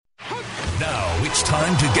It's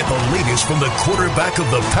time to get the latest from the quarterback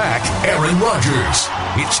of the pack, Aaron Rodgers.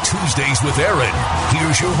 It's Tuesdays with Aaron.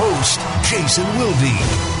 Here's your host, Jason Wilde.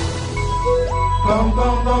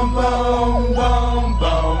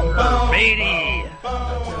 Matey.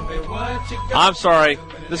 I'm sorry.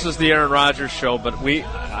 This is the Aaron Rodgers show, but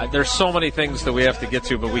there's so many things that we have to get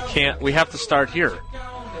to, but we have to start here.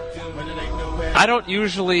 I don't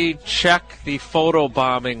usually check the photo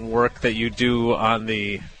bombing work that you do on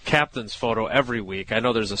the captain's photo every week. I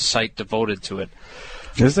know there's a site devoted to it.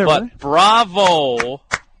 Is there? But really? Bravo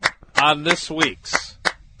on this week's.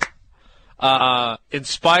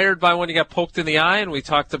 Inspired by when you got poked in the eye and we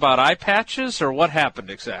talked about eye patches, or what happened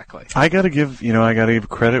exactly? I gotta give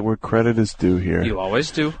credit where credit is due here. You always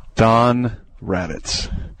do. Don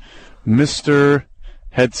Raditz, Mr.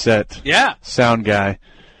 Headset sound guy.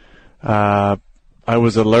 I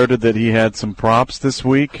was alerted that he had some props this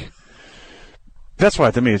week. That's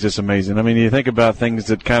why, to me, it's just amazing. I mean, you think about things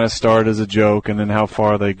that kind of start as a joke and then how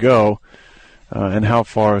far they go, and how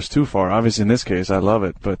far is too far. Obviously, in this case, I love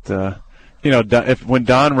it. But, when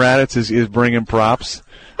Don Raditz is bringing props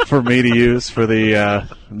for me to use for the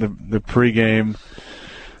pregame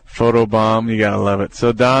photo bomb, you got to love it.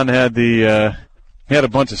 So Don had he had a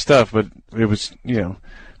bunch of stuff, but it was,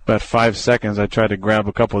 about 5 seconds, I tried to grab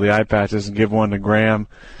a couple of the eye patches and give one to Graham,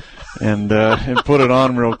 and put it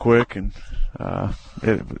on real quick, and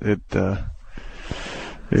it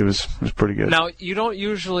was pretty good. Now, you don't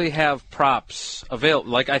usually have props available.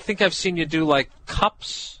 Like, I think I've seen you do like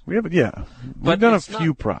cups. We've done a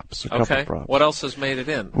few props, a couple props. What else has made it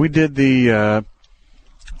in? We did the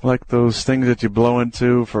like those things that you blow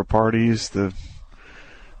into for parties. The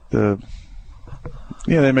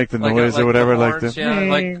they make the noise or whatever, horns, okay.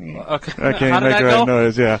 How I can't did make that the go? right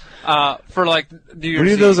noise. Yeah. For like New Year's. We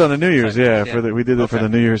did those on the New Year's. Yeah. We did it for Okay. the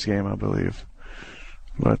New Year's game, I believe.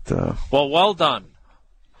 But well done.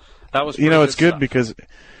 That was it's good stuff. because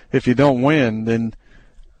if you don't win, then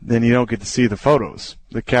you don't get to see the photos.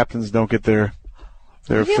 The captains don't get their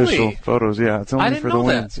official photos. Yeah, it's only for the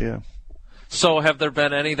wins. That. Yeah. So have there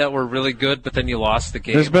been any that were really good, but then you lost the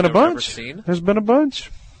game? There's been a bunch. Seen? There's been a bunch.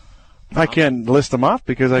 I can't list them off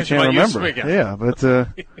because I can't remember. Yeah, but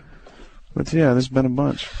yeah, there's been a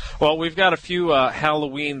bunch. Well, we've got a few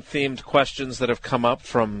Halloween-themed questions that have come up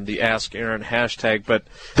from the Ask Aaron hashtag, but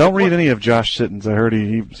don't read any of Josh Sitton's. I heard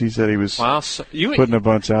he said he was putting a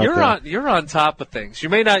bunch out there. You're on top of things. You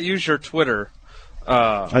may not use your Twitter.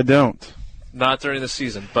 I don't. Not during the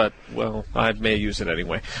season, but, well, I may use it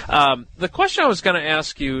anyway. The question I was going to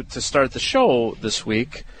ask you to start the show this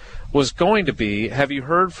week was going to be, have you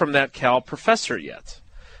heard from that Cal professor yet?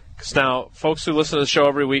 Because now, folks who listen to the show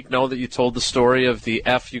every week know that you told the story of the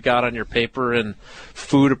F you got on your paper in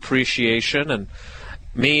food appreciation, and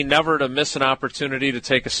me never to miss an opportunity to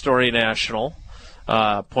take a story national,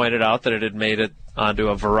 pointed out that it had made it onto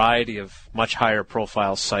a variety of much higher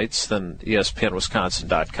profile sites than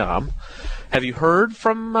ESPNWisconsin.com. Have you heard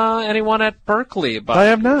from anyone at Berkeley about I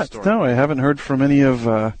have not. Story? No, I haven't heard from any of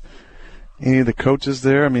the coaches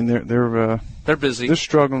there. I mean, they're busy. They're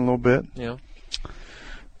struggling a little bit. Yeah.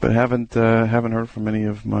 But haven't heard from any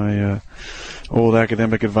of my old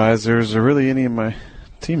academic advisors or really any of my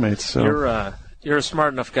teammates. So you're a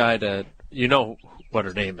smart enough guy to what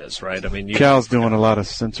her name is, right? I mean, Cal's doing a lot of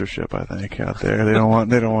censorship, I think, out there. They don't want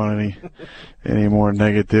any more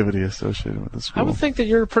negativity associated with the school. I would think that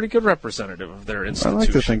you're a pretty good representative of their institution. I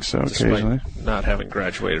like to think so occasionally. Not having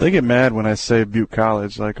graduated. They get mad when I say Butte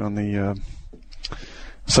College, like on the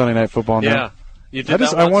Sunday Night Football. Yeah, now. you did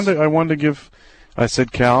that once? I wanted to give. I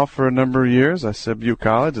said Cal for a number of years. I said Butte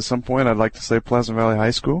College. At some point, I'd like to say Pleasant Valley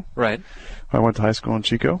High School. Right. I went to high school in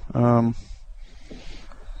Chico.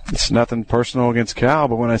 It's nothing personal against Cal,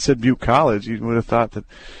 but when I said Butte College, you would have thought that,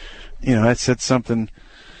 I said something,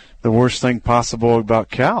 the worst thing possible about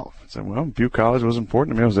Cal. I said, well, Butte College was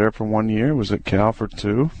important to me. I was there for 1 year. Was at Cal for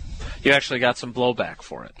 2. You actually got some blowback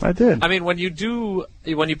for it. I did. I mean, when you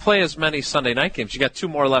play as many Sunday night games, you got 2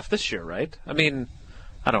 more left this year, right? I mean,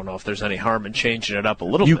 I don't know if there's any harm in changing it up a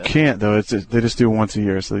little bit. You can't, though. They just do it once a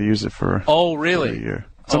year, so they use it for Oh, really? a year.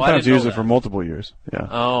 Sometimes you use it for multiple years. Yeah.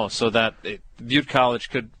 Oh, so that Butte College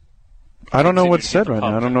could. I don't know what's said right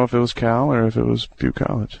now. I don't know if it was Cal or if it was Butte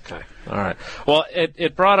College. Okay. All right. Well,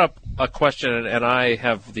 it brought up a question, and I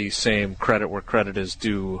have the same credit where credit is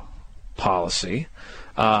due policy.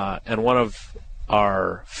 And one of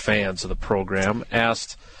our fans of the program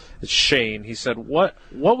asked, it's Shane, he said, what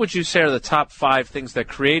would you say are the top 5 things that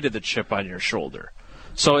created the chip on your shoulder?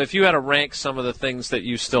 So if you had to rank some of the things that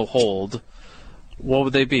you still hold, what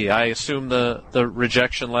would they be? I assume the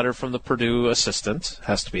rejection letter from the Purdue assistant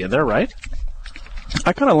has to be in there, right?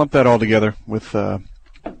 I kind of lump that all together with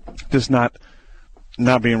just not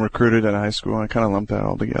being recruited at high school. I kind of lump that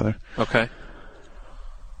all together. Okay.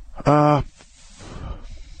 I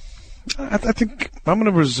think I'm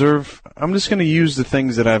going to reserve. I'm just going to use the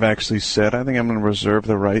things that I've actually said. I think I'm going to reserve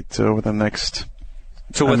the right to over the next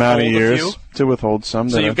amount of years to withhold some.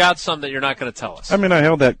 So you've got some that you're not going to tell us. I mean, I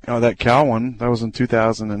held that Cal one. That was in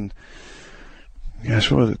 2000 and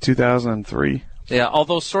what was it? 2003. Yeah.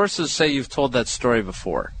 Although sources say you've told that story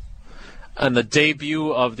before, and the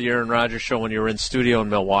debut of the Aaron Rodgers show when you were in studio in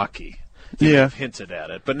Milwaukee. You've hinted at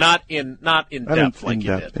it, but not in depth like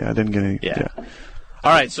you did. Yeah, I didn't get any. Yeah.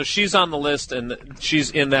 All right, so she's on the list, and she's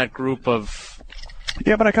in that group of...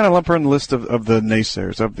 Yeah, but I kind of lump her in the list of the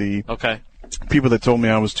naysayers, of the people that told me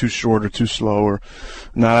I was too short or too slow or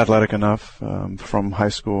not athletic enough from high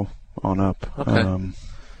school on up. Okay.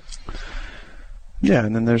 Yeah,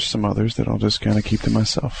 and then there's some others that I'll just kind of keep to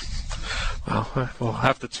myself. Well, we'll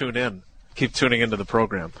have to tune in. Keep tuning into the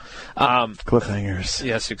program. Cliffhangers.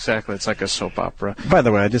 Yes, exactly. It's like a soap opera. By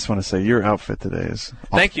the way, I just want to say your outfit today is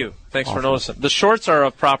awesome. Thank you. Thanks for noticing. The shorts are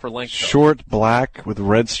of proper length. Short, black, with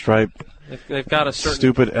red stripe. They've got a certain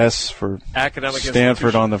stupid S for academic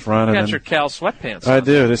Stanford on the front. You got your Cal sweatpants on. I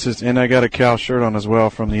do. And I got a Cal shirt on as well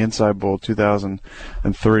from the Inside Bowl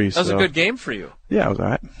 2003. That was a good game for you. Yeah, it was all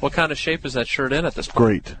right. What kind of shape is that shirt in at this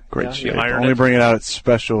point? Great shape. Only bring it out at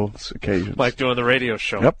special occasions. Like doing the radio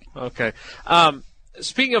show. Yep. Okay.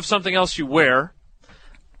 Speaking of something else you wear,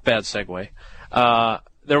 bad segue,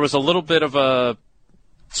 there was a little bit of a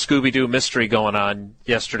Scooby-Doo mystery going on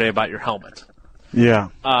yesterday about your helmet. Yeah.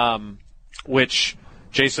 Which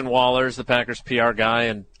Jason Wallers, the Packers PR guy,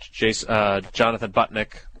 and Jonathan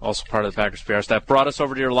Butnick, also part of the Packers PR staff, brought us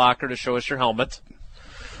over to your locker to show us your helmet.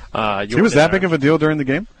 It was that big of a deal during the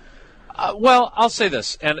game? Well, I'll say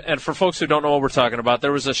this, and for folks who don't know what we're talking about,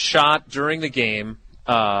 there was a shot during the game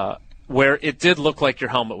where it did look like your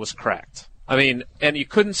helmet was cracked. I mean, and you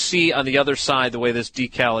couldn't see on the other side the way this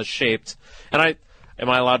decal is shaped. And am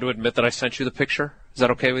I allowed to admit that I sent you the picture? Is that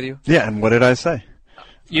okay with you? Yeah, and what did I say?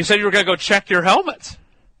 You said you were going to go check your helmet.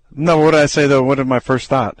 No, what did I say, though? What was my first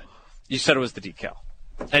thought? You said it was the decal.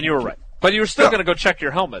 And you were right. But you were still going to go check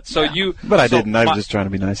your helmet. So But I didn't. I was just trying to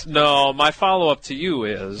be nice. No, my follow-up to you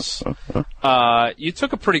is you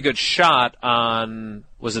took a pretty good shot on,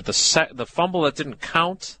 was it the fumble that didn't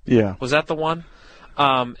count? Yeah. Was that the one?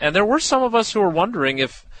 And there were some of us who were wondering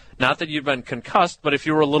if, not that you'd been concussed, but if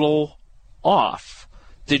you were a little off.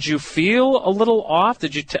 Did you feel a little off?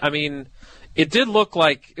 Did you? It did look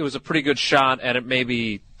like it was a pretty good shot, and it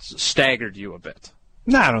maybe staggered you a bit.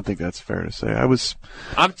 No, I don't think that's fair to say.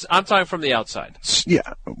 I'm talking from the outside. Yeah,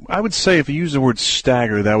 I would say if you use the word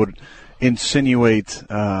stagger, that would insinuate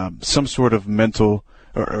some sort of mental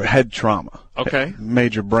or head trauma. Okay.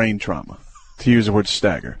 Major brain trauma, to use the word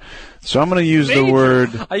stagger. So I'm going to use the word...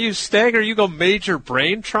 I use stagger, you go major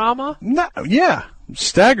brain trauma? No, yeah.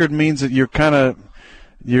 Staggered means that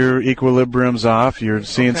your equilibrium's off. You're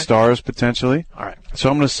seeing stars potentially. All right. So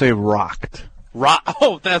I'm going to say rocked.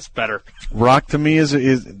 Oh, that's better. Rock to me is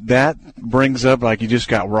that brings up like you just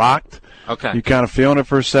got rocked. Okay. You're kind of feeling it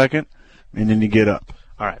for a second, and then you get up.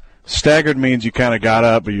 All right. Staggered means you kind of got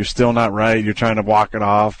up, but you're still not right. You're trying to walk it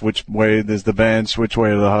off. Which way is the bench? Which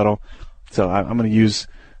way is the huddle? So I'm going to use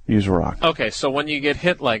rock. Okay, so when you get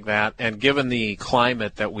hit like that, and given the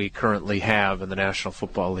climate that we currently have in the National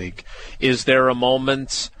Football League, is there a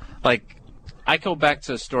moment, like, I go back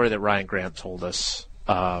to a story that Ryan Grant told us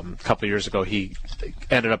a couple of years ago. He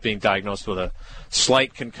ended up being diagnosed with a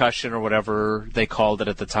slight concussion or whatever they called it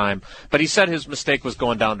at the time, but he said his mistake was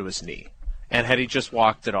going down to his knee. And had he just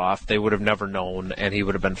walked it off, they would have never known, and he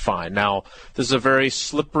would have been fine. Now, this is a very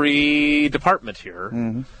slippery department here.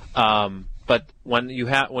 Mm-hmm. But when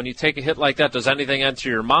you take a hit like that, does anything enter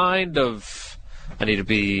your mind of, I need to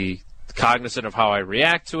be cognizant of how I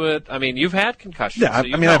react to it? I mean, you've had concussions. Yeah,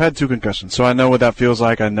 so I've had 2 concussions, so I know what that feels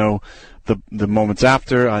like. I know the moments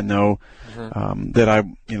after. I know that I,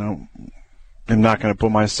 am not going to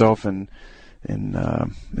put myself in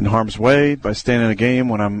harm's way by staying in a game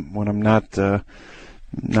when I'm not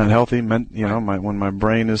healthy. When my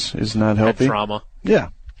brain is not healthy. Head trauma. Yeah.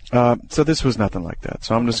 So this was nothing like that.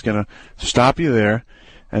 So I'm just going to stop you there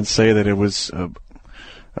and say that it was.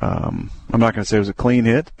 I'm not going to say it was a clean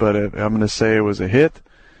hit, but I'm going to say it was a hit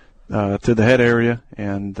to the head area,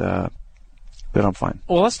 and that I'm fine.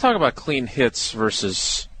 Well, let's talk about clean hits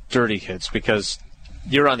versus dirty hits, because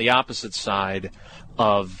you're on the opposite side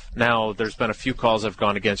of, now there's been a few calls that have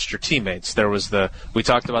gone against your teammates. We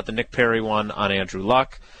talked about the Nick Perry one on Andrew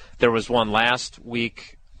Luck. There was one last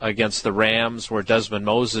week against the Rams where Desmond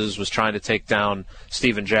Moses was trying to take down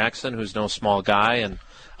Steven Jackson, who's no small guy, and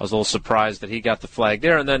I was a little surprised that he got the flag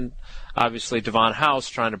there. And then, obviously, Devon House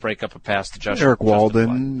trying to break up a pass to Justin. Eric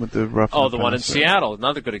Walden with the rough. Oh, the one in Seattle,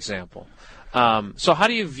 another good example. So how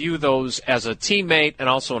do you view those as a teammate and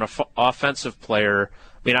also an offensive player?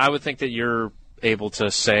 I mean, I would think that you're able to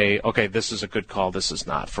say, okay, this is a good call, this is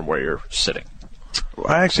not, from where you're sitting.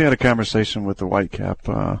 I actually had a conversation with the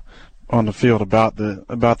Whitecap on the field about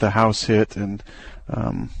the House hit, and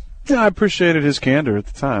I appreciated his candor at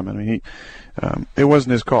the time. I mean, it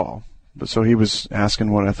wasn't his call, but so he was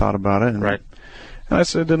asking what I thought about it, and, right. And I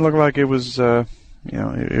said it didn't look like it was,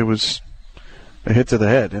 it was a hit to the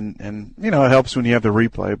head, and it helps when you have the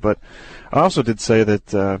replay. But I also did say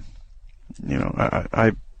that,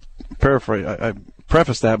 I paraphrase, I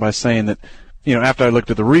prefaced that by saying that, after I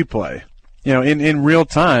looked at the replay, in real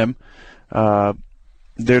time,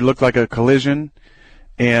 there looked like a collision,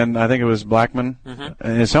 and I think it was Blackman,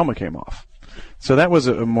 and his helmet came off. So that was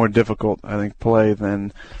a more difficult, I think, play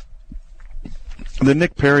than the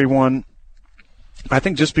Nick Perry one. I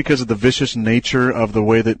think just because of the vicious nature of the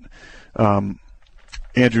way that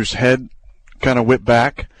Andrews' head kind of whipped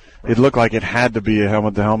back, it looked like it had to be a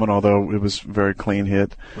helmet-to-helmet, although it was a very clean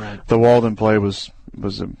hit. Right. The Walden play was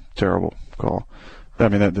a terrible call. I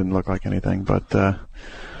mean, that didn't look like anything, but I'm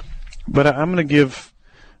going to give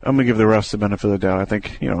the refs the benefit of the doubt. I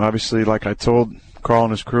think, obviously, like I told Carl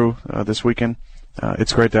and his crew this weekend,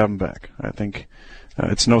 it's great to have them back. I think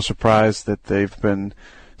it's no surprise that they've been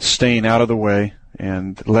staying out of the way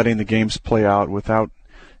and letting the games play out without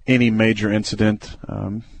any major incident.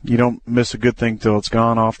 You don't miss a good thing till it's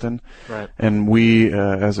gone often. Right. And we,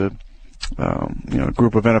 as a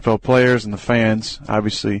group of NFL players and the fans,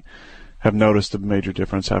 obviously have noticed a major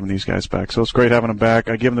difference having these guys back. So it's great having them back.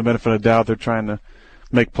 I give them the benefit of the doubt. They're trying to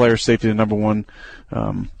make player safety the number one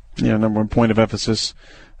point of emphasis.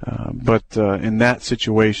 But in that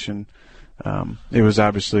situation, it was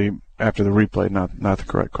obviously after the replay, not the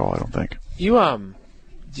correct call. I don't think. Do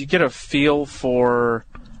you get a feel for?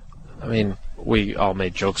 I mean, we all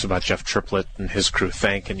made jokes about Jeff Triplett and his crew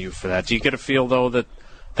thanking you for that. Do you get a feel though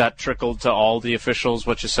that trickled to all the officials?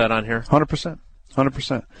 What you said on here? 100%.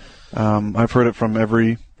 I've heard it from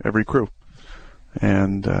every crew,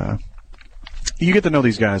 and you get to know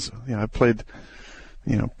these guys. I've played,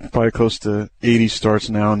 probably close to 80 starts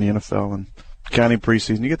now in the NFL and counting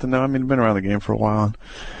preseason. You get to know. I mean, I've been around the game for a while, and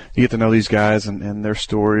you get to know these guys and their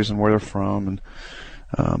stories and where they're from,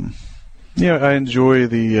 and I enjoy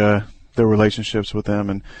the relationships with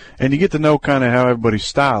them, and you get to know kind of how everybody's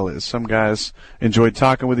style is. Some guys enjoy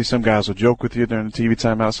talking with you. Some guys will joke with you during the TV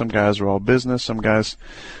timeout. Some guys are all business. Some guys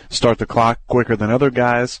start the clock quicker than other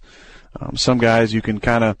guys. Some guys you can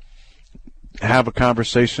kind of have a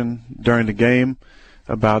conversation during the game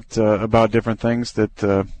about different things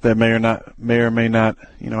that may or may not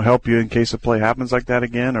help you in case a play happens like that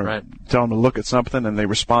again, or right. Tell them to look at something and they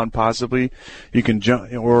respond positively. You can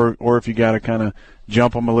jump, or if you got to kind of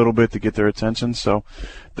jump them a little bit to get their attention. So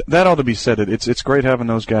that ought to be said. It's great having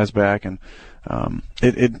those guys back, and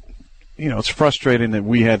it's frustrating that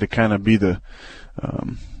we had to kind of be the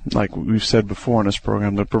like we've said before in this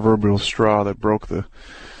program, the proverbial straw that broke the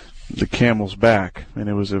camel's back, and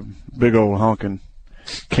it was a big old honking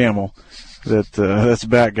camel that's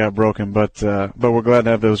back got broken, but we're glad to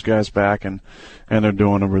have those guys back, and they're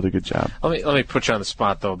doing a really good job. Let me put you on the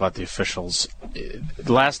spot though about the officials.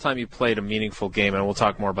 The last time you played a meaningful game, and we'll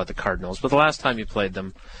talk more about the Cardinals, but the last time you played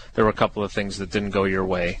them, there were a couple of things that didn't go your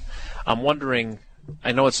way. I'm wondering,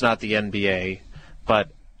 I know it's not the NBA, but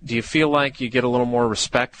do you feel like you get a little more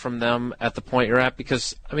respect from them at the point you're at?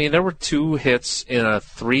 Because, I mean, there were 2 hits in a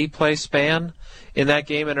 3-play span in that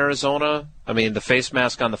game in Arizona. I mean, the face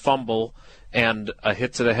mask on the fumble and a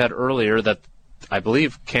hit to the head earlier that I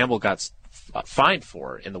believe Campbell got fined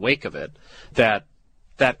for in the wake of it that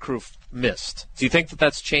crew missed. Do you think that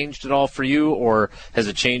that's changed at all for you, or has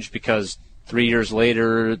it changed because 3 years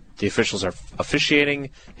later the officials are officiating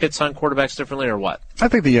hits on quarterbacks differently, or what? I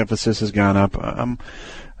think the emphasis has gone up.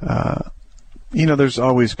 There's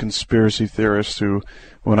always conspiracy theorists who,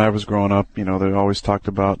 when I was growing up, they always talked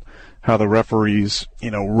about how the referees,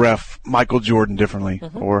 ref Michael Jordan differently,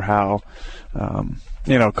 or how,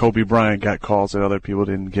 Kobe Bryant got calls that other people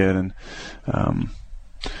didn't get, and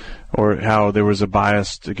or how there was a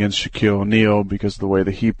bias against Shaquille O'Neal because of the way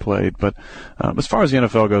that he played. But as far as the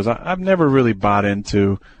NFL goes, I've never really bought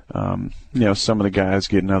into, some of the guys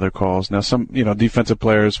getting other calls. Now, some, defensive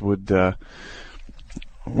players would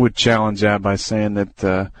challenge that by saying that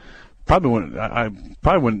I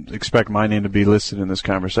probably wouldn't expect my name to be listed in this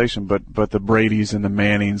conversation, but the Bradys and the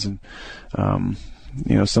Mannings and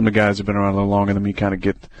some of the guys have been around a little longer than me kind of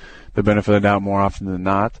get the benefit of the doubt more often than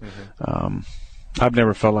not. I've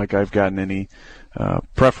never felt like I've gotten any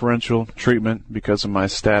preferential treatment because of my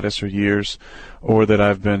status or years, or that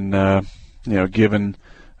I've been, given,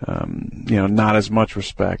 not as much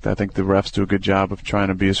respect. I think the refs do a good job of trying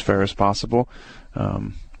to be as fair as possible.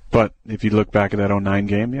 But if you look back at that 2009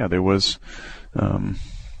 game, there was,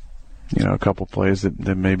 a couple plays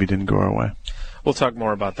that maybe didn't go our way. We'll talk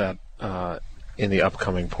more about that in the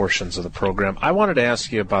upcoming portions of the program. I wanted to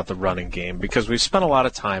ask you about the running game because we've spent a lot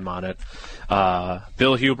of time on it.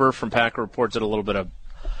 Bill Huber from Packer Report did a little bit of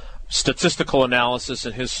statistical analysis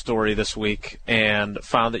in his story this week and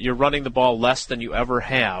found that you're running the ball less than you ever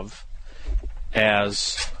have I'm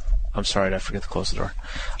sorry, I forget to close the door.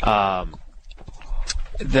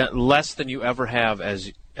 That less than you ever have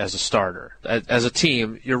as a starter. As a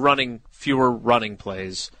team, you're running fewer running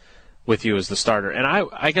plays with you as the starter. And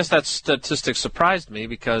I guess that statistic surprised me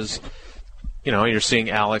because, you're seeing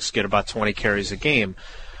Alex get about 20 carries a game.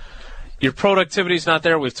 Your productivity's not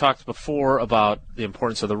there. We've talked before about the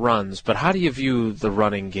importance of the runs, but how do you view the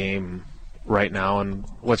running game right now, and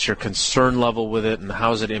what's your concern level with it, and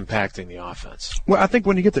how is it impacting the offense? Well, I think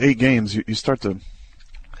when you get to 8 games, you start to,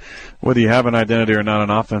 whether you have an identity or not on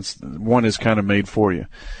offense, one is kind of made for you.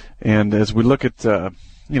 And as we look at,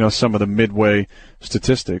 some of the midway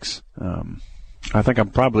statistics, I think I'm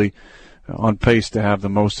probably on pace to have the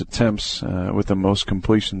most attempts with the most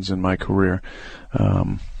completions in my career.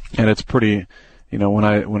 And it's pretty,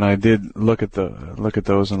 when I did look at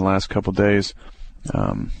those in the last couple of days,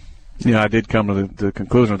 I did come to the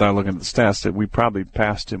conclusion without looking at the stats that we probably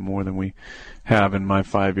passed him more than we have in my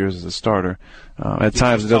 5 years as a starter. At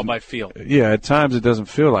times it doesn't. By feel. Yeah, at times it doesn't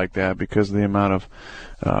feel like that because of the amount of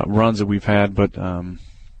runs that we've had. But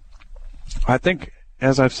I think,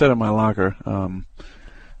 as I've said in my locker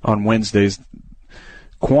on Wednesdays,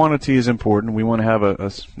 quantity is important. We want to have a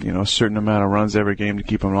certain amount of runs every game to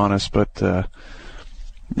keep them honest. But I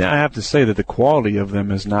have to say that the quality of them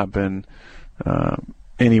has not been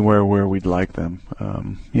anywhere where we'd like them.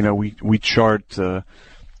 We chart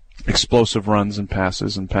explosive runs and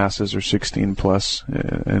passes are 16 plus,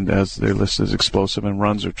 and as they're listed as explosive, and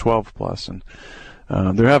runs are 12 plus, and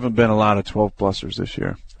there haven't been a lot of 12 plusers this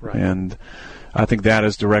year, right. And I think that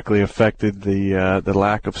has directly affected the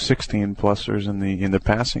lack of 16 plusers in the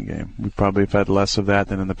passing game. We probably have had less of that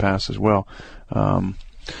than in the past as well.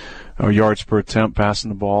 Our yards per attempt passing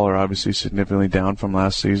the ball are obviously significantly down from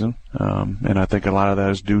last season, and I think a lot of that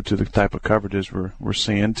is due to the type of coverages we're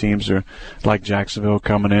seeing. Teams are like Jacksonville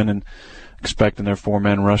coming in and expecting their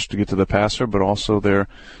 4-man rush to get to the passer, but also their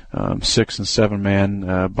 6- and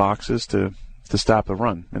 7-man boxes to stop the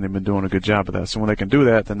run, and they've been doing a good job of that. So when they can do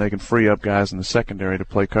that, then they can free up guys in the secondary to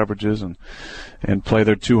play coverages and play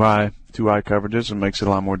their too high coverages, and makes it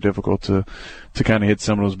a lot more difficult to kind of hit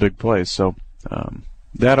some of those big plays. So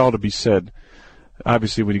that all to be said,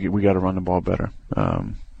 obviously we got to run the ball better.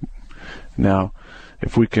 Now,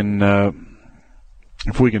 if we can do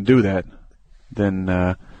that, then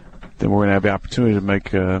we're going to have the opportunity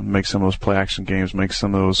to make some of those play action games, make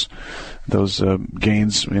some of those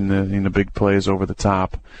gains in the big plays over the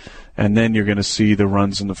top, and then you're going to see the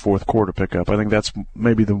runs in the fourth quarter pick up. I think that's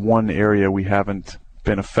maybe the one area we haven't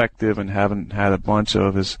been effective and haven't had a bunch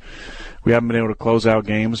of is we haven't been able to close out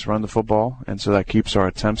games, run the football, and so that keeps our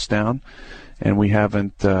attempts down, and we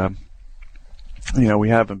haven't been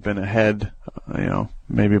ahead,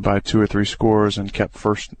 maybe by 2 or 3 scores, and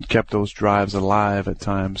kept those drives alive at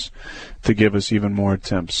times to give us even more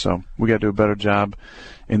attempts. So we got to do a better job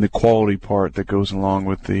in the quality part that goes along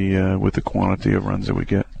with the quantity of runs that we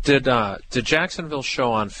get. Did Jacksonville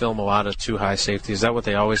show on film a lot of too high safety? Is that what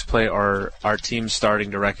they always play, or are teams starting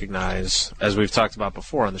to recognize, as we've talked about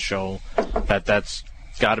before on the show, that that's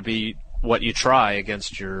got to be what you try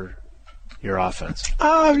against your offense?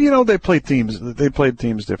 They played teams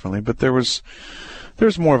differently, but there's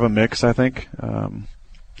more of a mix, I think.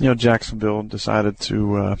 Jacksonville decided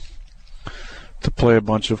to play a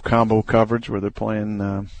bunch of combo coverage where they're playing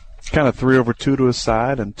kind of 3 over 2 to a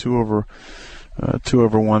side and 2 over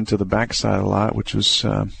 1 to the backside a lot, which was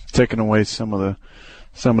taking away some of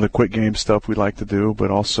the quick game stuff we like to do, but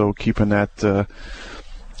also keeping that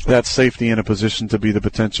safety in a position to be the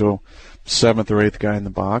potential 7th or 8th guy in the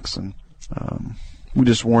box. And we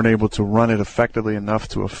just weren't able to run it effectively enough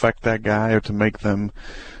to affect that guy or to make them,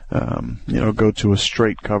 go to a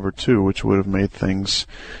straight cover 2, which would have made things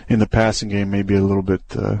in the passing game maybe a little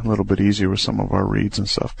bit easier with some of our reads and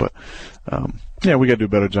stuff. But we got to do a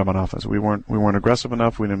better job on offense. We weren't aggressive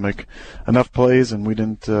enough. We didn't make enough plays, and we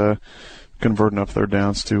didn't convert enough third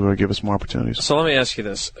downs to give us more opportunities. So let me ask you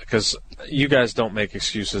this, because you guys don't make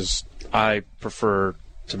excuses. I prefer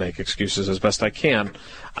to make excuses as best I can.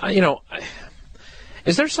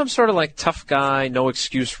 Is there some sort of like tough guy, no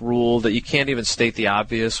excuse rule that you can't even state the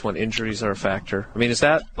obvious when injuries are a factor? I mean, is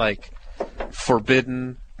that like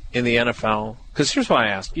forbidden in the NFL? Because here's why I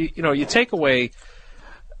ask. You take away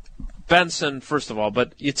Benson, first of all,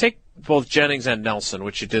 but you take both Jennings and Nelson,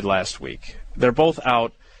 which you did last week. They're both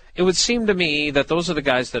out. It would seem to me that those are the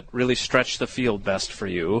guys that really stretch the field best for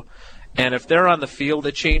you. And if they're on the field,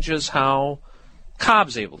 it changes how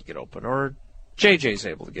Cobb's able to get open or JJ's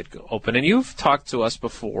able to get open. And you've talked to us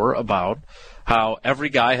before about how every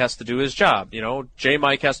guy has to do his job.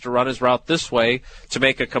 J-Mike has to run his route this way to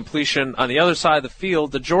make a completion on the other side of the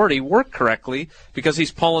field to Jordy work correctly because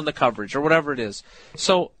he's pulling the coverage or whatever it is.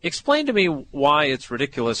 So explain to me why it's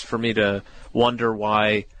ridiculous for me to wonder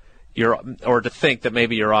why or to think that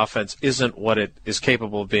maybe your offense isn't what it is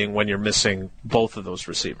capable of being when you're missing both of those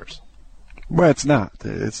receivers. Well, it's not.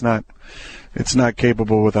 It's not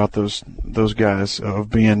capable without those guys of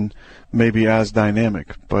being maybe as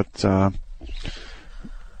dynamic. But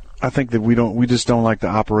I think that we just don't like to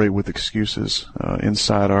operate with excuses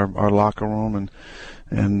inside our locker room,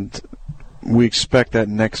 and we expect that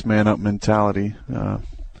next man up mentality, to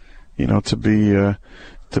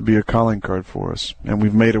be a calling card for us, and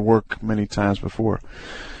we've made it work many times before.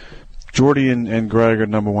 Jordy and Greg are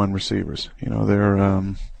number one receivers. They're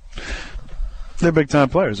big-time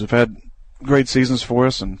players. They've had great seasons for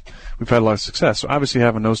us, and we've had a lot of success. So obviously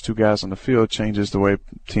having those two guys on the field changes the way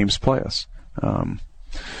teams play us.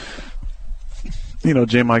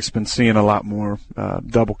 J-Mike's been seeing a lot more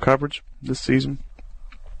double coverage this season,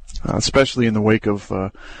 especially in the wake of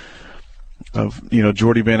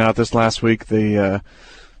Jordy being out this last week.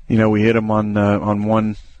 We hit him on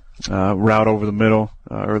one route over the middle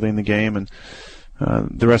early in the game, and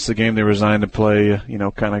the rest of the game they were resigned to play,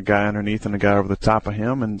 kind of guy underneath and a guy over the top of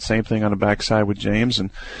him, and same thing on the backside with James.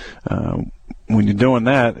 And when you're doing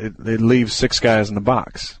that, it leaves six guys in the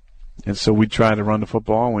box. And so we try to run the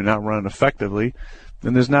football, and we're not running effectively,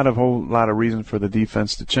 then there's not a whole lot of reason for the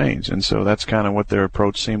defense to change. And so that's kind of what their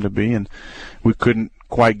approach seemed to be, and we couldn't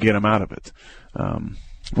quite get them out of it.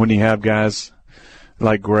 When you have guys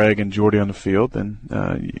like Greg and Jordy on the field, then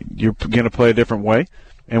you're going to play a different way.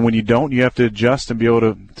 And when you don't, you have to adjust and be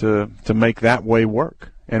able to make that way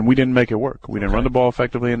work. And we didn't make it work. We didn't run the ball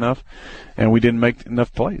effectively enough, and we didn't make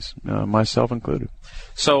enough plays, myself included.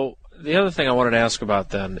 So the other thing I wanted to ask about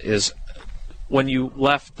then is when you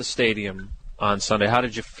left the stadium on Sunday, how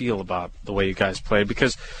did you feel about the way you guys played?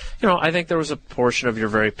 Because, I think there was a portion of your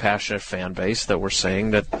very passionate fan base that were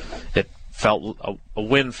saying that it felt a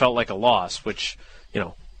win felt like a loss, which,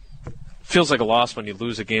 feels like a loss when you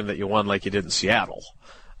lose a game that you won like you did in Seattle.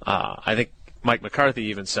 I think Mike McCarthy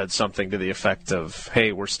even said something to the effect of,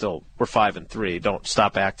 hey, we're 5-3. Don't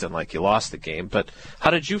stop acting like you lost the game. But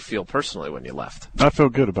how did you feel personally when you left? I feel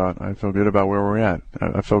good about it. I feel good about where we're at.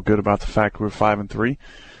 I felt good about the fact we're 5-3,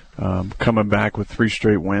 coming back with 3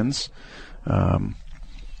 straight wins,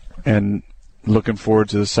 and looking forward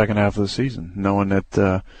to the second half of the season, knowing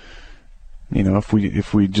that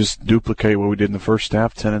if we just duplicate what we did in the first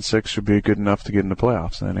half, 10-6 should be good enough to get in the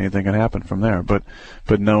playoffs, and anything can happen from there. But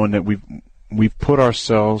knowing that we've put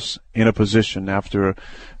ourselves in a position after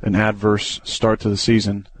an adverse start to the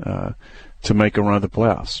season to make a run of the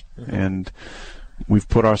playoffs, and we've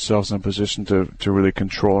put ourselves in a position to really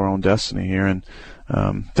control our own destiny here, and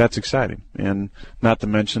that's exciting. And not to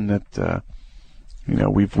mention that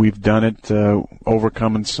we've done it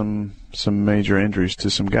overcoming some major injuries to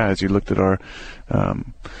some guys. You looked at our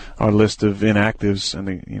list of inactives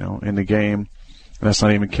in the game. And that's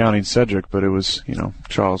not even counting Cedric, but it was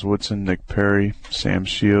Charles Woodson, Nick Perry, Sam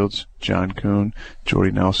Shields, John Kuhn,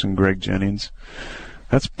 Jordy Nelson, Greg Jennings.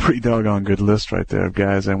 That's a pretty doggone good list right there of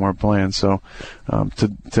guys that weren't playing. So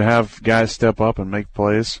to have guys step up and make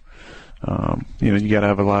plays, you got to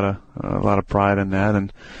have a lot of pride in that.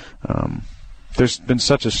 And there's been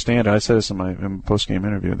such a standard. I said this in my post-game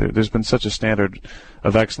interview. There's been such a standard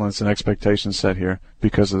of excellence and expectations set here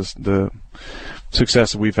because of the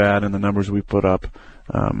success that we've had and the numbers we put up.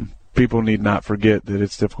 People need not forget that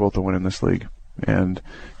it's difficult to win in this league, and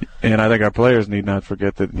I think our players need not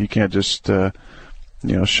forget that you can't just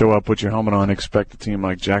show up, put your helmet on, and expect a team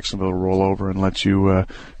like Jacksonville to roll over and let you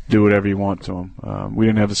do whatever you want to them. We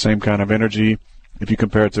didn't have the same kind of energy if you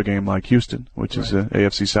compare it to a game like Houston, which is an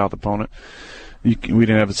AFC South opponent. We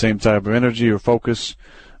didn't have the same type of energy or focus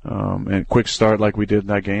and quick start like we did in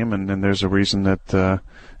that game, and then there's a reason that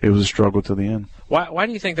it was a struggle to the end. Why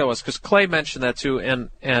do you think that was? Because Clay mentioned that too,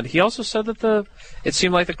 and he also said that it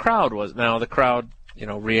seemed like the crowd was. Now the crowd,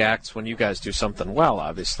 reacts when you guys do something well,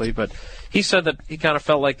 obviously, but he said that he kind of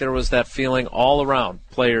felt like there was that feeling all around,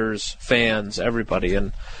 players, fans, everybody,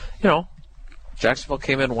 and Jacksonville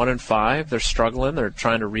came in 1-5. They're struggling. They're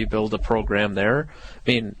trying to rebuild a program there. I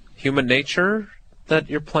mean, human nature that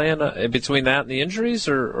you're playing between that and the injuries,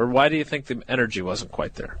 or why do you think the energy wasn't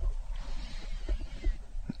quite there?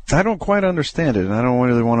 I don't quite understand it, and I don't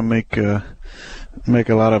really want to make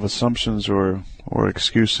a lot of assumptions or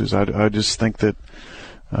excuses. I just think that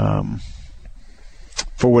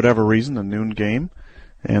for whatever reason, the noon game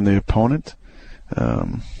and the opponent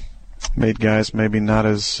made guys maybe not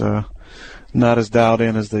as dialed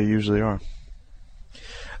in as they usually are.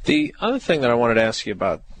 The other thing that I wanted to ask you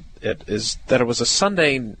about it is that it was a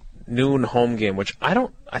Sunday noon home game, which I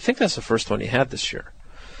think that's the first one you had this year.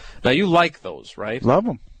 Now, you like those, right? Love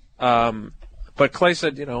them. But Clay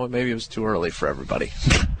said, maybe it was too early for everybody.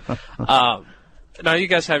 Now, you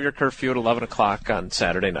guys have your curfew at 11 o'clock on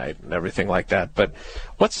Saturday night and everything like that. But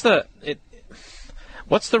what's the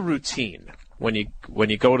routine when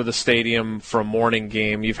you go to the stadium for a morning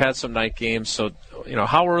game? You've had some night games, so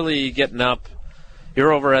how early are you getting up?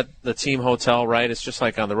 You're over at the team hotel, right? It's just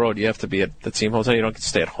like on the road. You have to be at the team hotel. You don't get to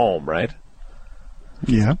stay at home, right?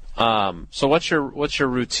 Yeah. So what's your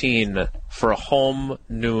routine for a home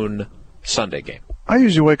noon Sunday game? I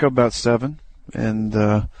usually wake up about 7 and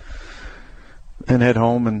head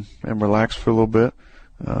home and relax for a little bit,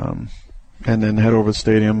 and then head over to the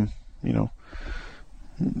stadium.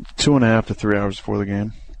 2.5 to 3 hours before the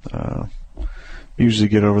game. Usually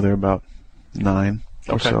get over there about 9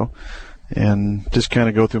 or so, and just kind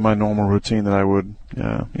of go through my normal routine that I would,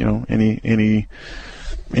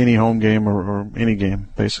 any home game or any game,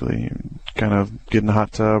 basically. Kind of get in the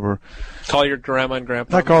hot tub or call your grandma and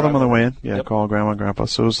grandpa. I called them on the way in. Yeah, yep. Call grandma and grandpa.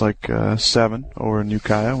 So it was like 7 over in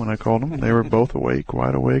Ukiah when I called them. They were both awake,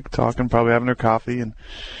 wide awake, talking, probably having their coffee, and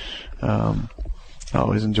I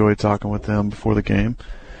always enjoy talking with them before the game.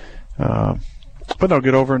 But I'll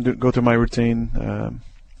get over and go through my routine.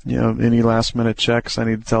 Any last minute checks I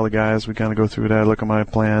need to tell the guys. We kind of go through that, look at my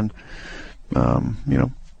plan.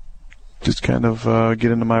 Just kind of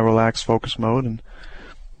get into my relaxed focus mode and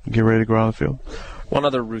get ready to go out on the field. One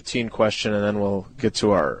other routine question, and then we'll get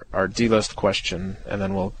to our D-list question, and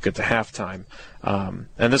then we'll get to halftime.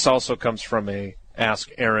 And this also comes from a Ask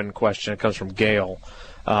Aaron question. It comes from Gail.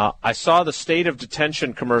 I saw the State of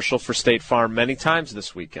Detention commercial for State Farm many times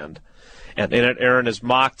this weekend. And in it, Aaron is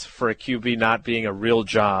mocked for a QB not being a real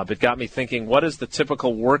job. It got me thinking, what is the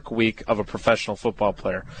typical work week of a professional football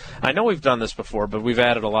player? I know we've done this before, but we've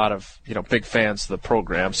added a lot of big fans to the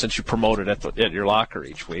program since you promote it at your locker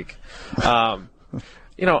each week. Can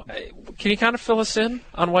you kind of fill us in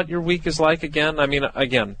on what your week is like again? I mean,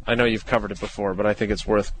 again, I know you've covered it before, but I think it's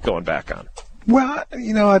worth going back on. Well,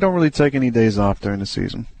 I don't really take any days off during the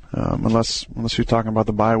season, unless you're talking about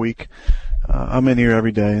the bye week. I'm in here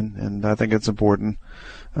every day, and I think it's important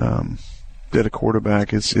that a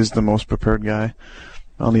quarterback is the most prepared guy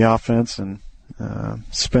on the offense, and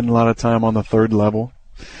spend a lot of time on the third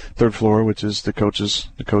floor, which is the coach's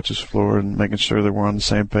floor, and making sure that we're on the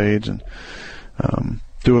same page, and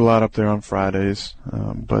do a lot up there on Fridays.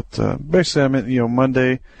 But basically,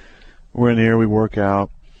 Monday we're in here, we work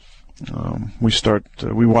out. We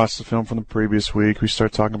watch the film from the previous week. We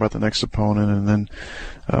start talking about the next opponent, and then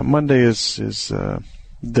Monday is the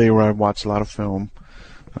day where I watch a lot of film.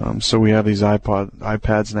 So we have these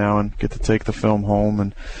iPads now, and get to take the film home,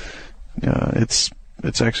 and it's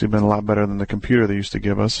actually been a lot better than the computer they used to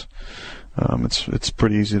give us. It's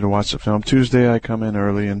pretty easy to watch the film. Tuesday I come in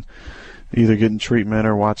early and either getting treatment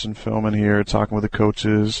or watching film in here, talking with the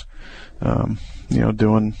coaches,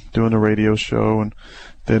 doing the radio show, and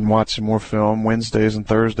then watching more film. Wednesdays and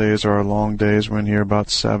Thursdays are our long days. We're in here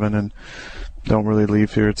about 7 and don't really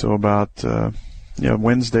leave here till about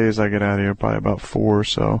Wednesdays I get out of here probably about 4 or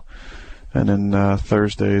so, and then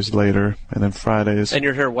Thursdays later, and then Fridays. And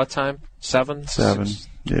you're here what time? 7? 7. 6?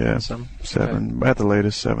 Yeah, 7. Okay. At the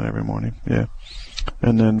latest, 7 every morning. Yeah,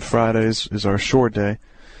 and then Fridays is our short day,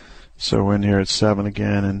 so we're in here at 7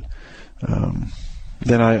 again, and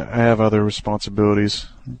then I have other responsibilities.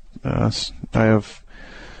 I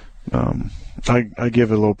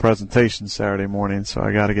give a little presentation Saturday morning, so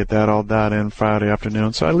I got to get that all done in Friday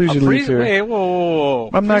afternoon. So I usually leave here. Wait,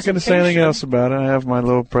 whoa. I'm not going to say anything else about it. I have my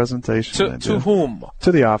little presentation. To whom?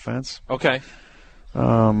 To the offense. Okay.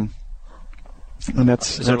 And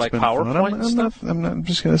is there like PowerPoint stuff? I'm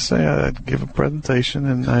just going to say I give a presentation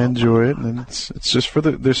and I enjoy it, and it's just for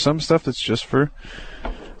there's some stuff that's just for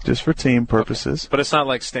team purposes. Okay. But it's not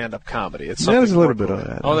like stand-up comedy. It's there's a little bit of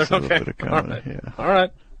that. Oh, there's a little bit of comedy. All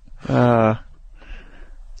right.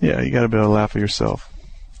 Yeah, you got to be able to laugh at yourself.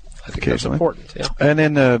 I think that's important. Yeah. And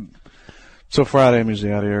then so Friday I'm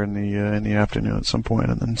usually out here in the afternoon at some point,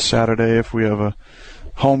 and then Saturday if we have a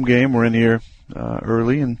home game, we're in here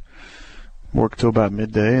early and work till about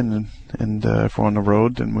midday, and if we're on the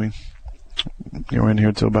road, then we're in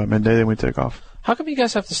here till about midday, then we take off. How come you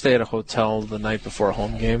guys have to stay at a hotel the night before a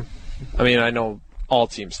home game? I mean, I know all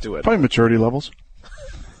teams do it. Probably maturity levels.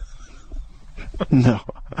 No.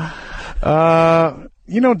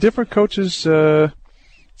 Different coaches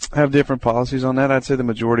have different policies on that. I'd say the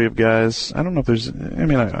majority of guys, I don't know if there's,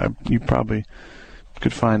 you probably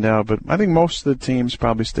could find out, but I think most of the teams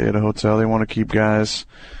probably stay at a hotel. They want to keep guys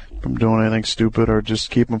from doing anything stupid, or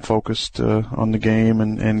just keep them focused on the game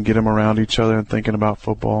and get them around each other and thinking about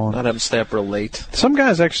football. Not have them stay up real late. Some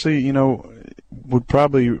guys actually, would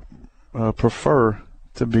probably prefer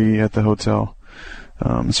to be at the hotel,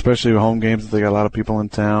 especially with home games. If they got a lot of people in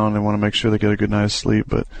town, they want to make sure they get a good night's sleep.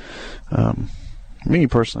 But me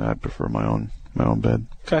personally, I'd prefer my own bed.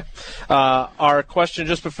 Okay. Our question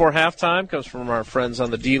just before halftime comes from our friends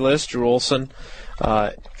on the D list. Drew Olson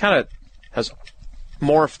kind of has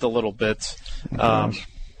morphed a little bit.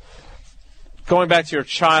 Going back to your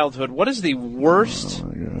childhood, what is the worst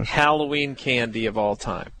Halloween candy of all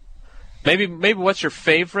time? Maybe what's your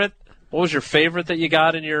favorite? What was your favorite that you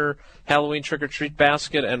got in your Halloween trick-or-treat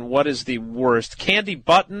basket, and what is the worst? Candy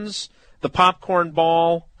buttons, the popcorn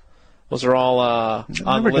ball, those are all on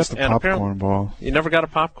the list. Never got the popcorn ball. You never got a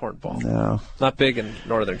popcorn ball? No. Not big in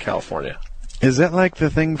Northern California. Is that like the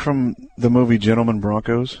thing from the movie Gentlemen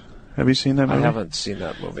Broncos? Have you seen that movie? I haven't seen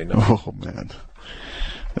that movie, no. Oh, man.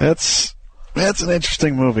 That's an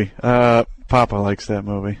interesting movie. Papa likes that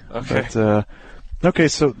movie. Okay. But, okay,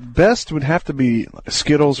 so best would have to be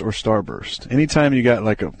Skittles or Starburst. Anytime you got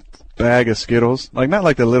like a bag of Skittles, like not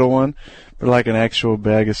like the little one, but like an actual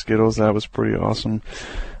bag of Skittles, that was pretty awesome.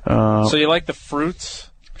 So you like the fruit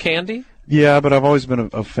candy? Yeah, but I've always been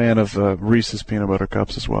a fan of Reese's Peanut Butter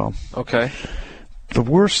Cups as well. Okay.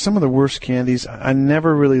 Some of the worst candies, I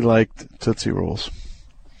never really liked Tootsie Rolls.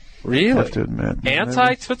 Really? I have to admit.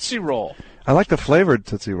 Anti-Tootsie Roll. I like the flavored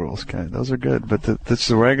Tootsie Rolls kind. Those are good, but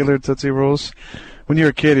the regular Tootsie Rolls, when you're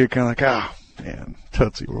a kid, you're kind of like, man,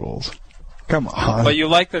 Tootsie Rolls. Come on. But you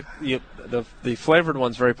like the flavored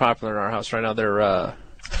ones, very popular in our house right now.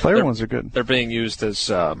 Flavored ones are good. They're being used as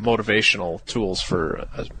motivational tools for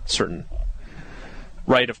a certain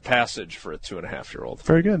rite of passage for a 2.5-year-old.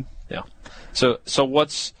 Very good. Yeah. So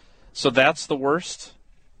that's the worst?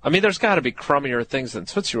 I mean, there's got to be crummier things than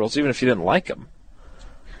Tootsie Rolls, even if you didn't like them.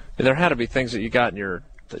 And there had to be things that you got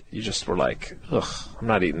that you just were like, ugh, I'm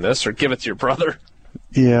not eating this, or give it to your brother.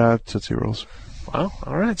 Yeah, Tootsie Rolls. Well,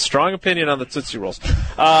 all right. Strong opinion on the Tootsie Rolls.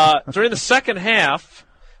 During the second half,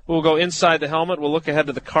 we'll go inside the helmet. We'll look ahead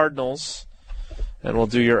to the Cardinals, and we'll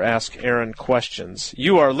do your Ask Aaron questions.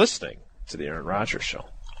 You are listening to the Aaron Rodgers Show.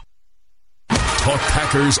 Talk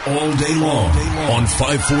Packers all day long on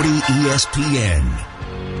 540 ESPN.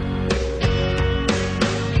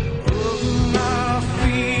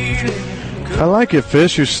 I like it,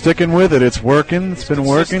 Fish. You're sticking with it. It's working. It's been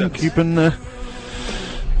working. Keeping it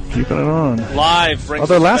on. Live.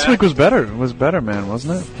 Although last week was better. It was better, man,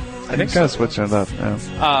 wasn't it? I think kind of so. switching it up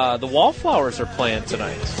now. The Wallflowers are playing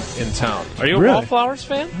tonight in town. Are you a Really? Wallflowers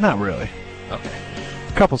fan? Not really. Okay.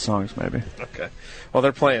 A couple songs, maybe. Okay. Well,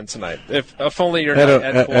 they're playing tonight. If only you're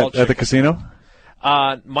At not at the casino?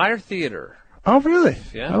 Meyer Theater. Oh, really?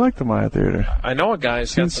 Yeah. I like the Maya Theater. I know a guy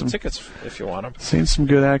who's got some tickets if you want them. Seen some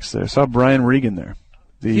good acts there. Saw Brian Regan there.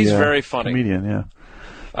 He's very funny. Comedian, yeah.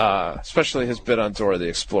 Especially his bit on Dora the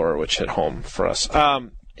Explorer, which hit home for us.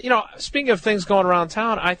 Speaking of things going around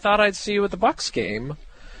town, I thought I'd see you at the Bucks game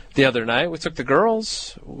the other night. We took the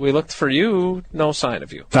girls. We looked for you. No sign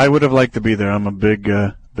of you. I would have liked to be there. I'm a big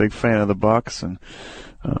fan of the Bucks, and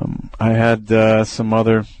I had some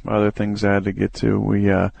other things I had to get to.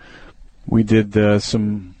 We did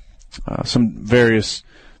some various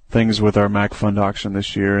things with our Mac Fund auction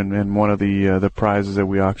this year, and one of the prizes that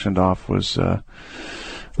we auctioned off was a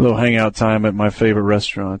little hangout time at my favorite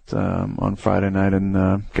restaurant on Friday night.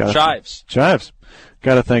 And Chives.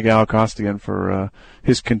 Got to thank Al Costigan for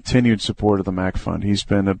his continued support of the Mac Fund. He's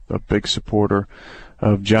been a big supporter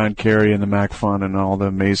of John Kerry and the Mac Fund and all the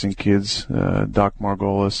amazing kids, Doc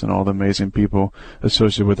Margolis and all the amazing people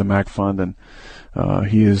associated with the Mac Fund. And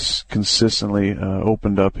he has consistently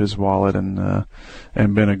opened up his wallet and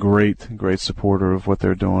been a great supporter of what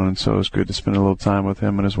they're doing. And so it's good to spend a little time with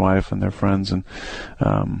him and his wife and their friends. And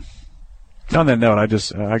on that note, I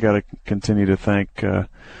got to continue to thank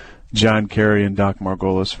John Kerry and Doc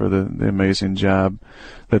Margolis for the amazing job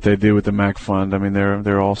that they do with the MAC Fund. I mean,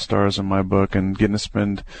 they're all stars in my book, and getting to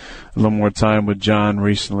spend a little more time with John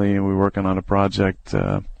recently, and we're working on a project.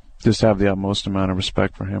 Just have the utmost amount of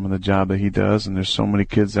respect for him and the job that he does. And there's so many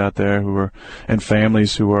kids out there and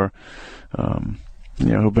families who are,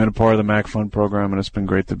 who've been a part of the MAC Fund program, and it's been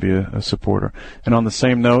great to be a supporter. And on the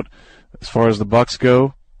same note, as far as the Bucks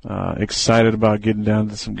go, excited about getting down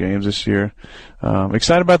to some games this year.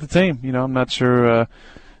 Excited about the team. I'm not sure,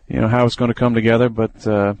 how it's going to come together, but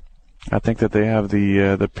I think that they have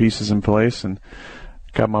the pieces in place, and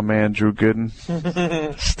got my man Drew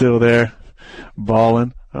Gooden still there,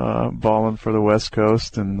 balling for the West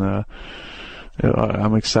Coast, and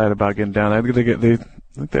I'm excited about getting down. I think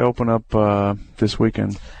they open up this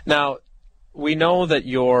weekend. Now, we know that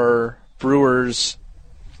your Brewers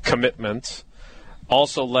commitment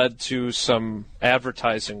also led to some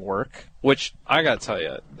advertising work, which I got to tell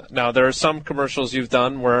you. Now, there are some commercials you've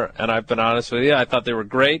done where, and I've been honest with you, I thought they were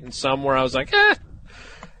great, and some where I was like,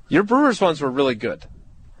 your Brewers ones were really good.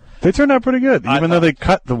 They turned out pretty good, even though they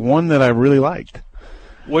cut the one that I really liked.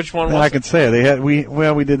 Which one was I can say it.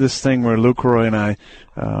 We did this thing where Lucroy and I,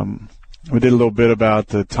 we did a little bit about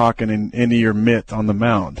talking into your mitt on the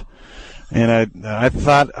mound. And I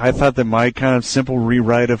thought that my kind of simple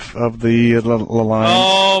rewrite of the line.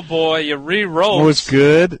 Oh boy, you rewrote. Was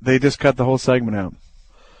good. They just cut the whole segment out.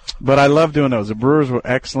 But I love doing those. The Brewers were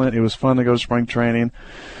excellent. It was fun to go to spring training.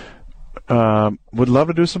 Would love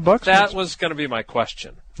to do some Bucks. That was going to be my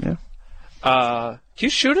question. Yeah. Can you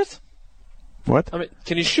shoot it? What? I mean,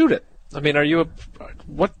 can you shoot it? I mean,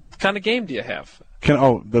 what kind of game do you have?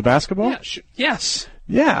 The basketball? Yeah. Yes.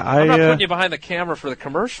 Yeah, I'm not putting you behind the camera for the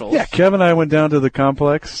commercials. Yeah, Kevin and I went down to the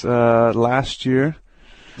complex last year.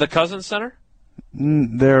 The Cousins Center?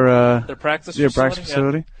 Their practice facility? Practice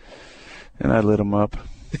facility. Yeah. And I lit them up.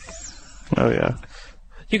 Oh, yeah.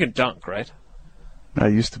 You can dunk, right? I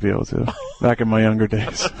used to be able to, back in my younger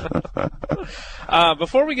days.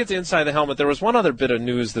 Before we get to Inside the Helmet, there was one other bit of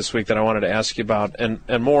news this week that I wanted to ask you about,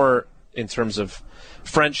 and more in terms of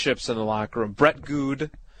friendships in the locker room. Brett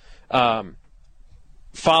Good,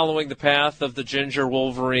 following the path of the Ginger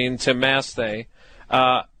Wolverine, Tim Masthay,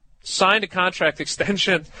 signed a contract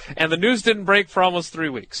extension, and the news didn't break for almost 3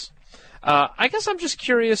 weeks. I guess I'm just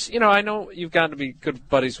curious. I know you've gotten to be good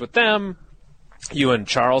buddies with them. You and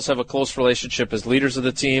Charles have a close relationship as leaders of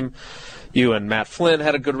the team. You and Matt Flynn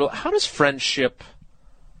had a good relationship. How does friendship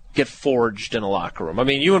get forged in a locker room? I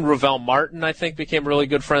mean, you and Ravel Martin, I think, became really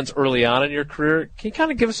good friends early on in your career. Can you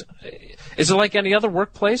kind of give us – is it like any other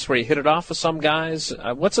workplace where you hit it off with some guys?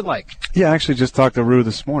 What's it like? Yeah, I actually just talked to Rue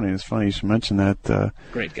this morning. It's funny you should mention that.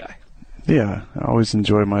 Great guy. Yeah, I always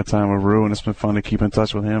enjoy my time with Rue, and it's been fun to keep in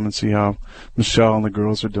touch with him and see how Michelle and the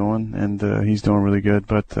girls are doing, and he's doing really good.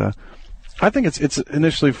 But I think it's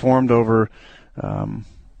initially formed over,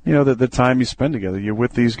 the time you spend together. You're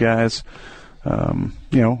with these guys,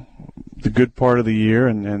 the good part of the year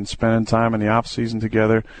and spending time in the off season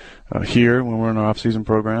together here when we're in our off season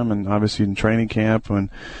program, and obviously in training camp. When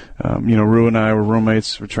Rue and I were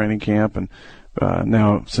roommates for training camp, and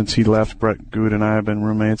now since he left, Brett Good and I have been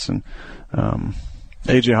roommates, and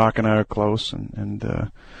AJ Hawk and I are close,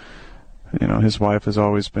 and his wife has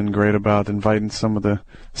always been great about inviting some of the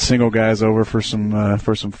single guys over for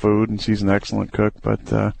some food, and she's an excellent cook. But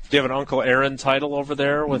do you have an Uncle Aaron title over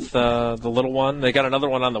there with the little one? They got another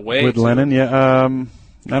one on the way with Lennon. Yeah,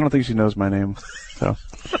 I don't think she knows my name, so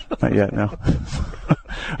not yet. No,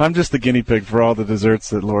 I'm just the guinea pig for all the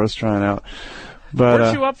desserts that Laura's trying out. But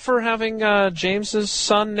weren't you up for having James's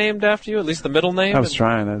son named after you, at least the middle name? I was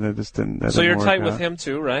trying. I just didn't. So you're tight out. With him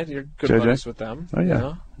too, right? You're good JJ? buddies with them. Oh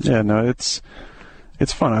yeah, yeah. No, it's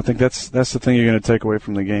fun. I think that's the thing you're going to take away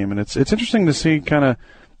from the game, and it's interesting to see kind of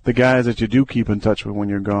the guys that you do keep in touch with when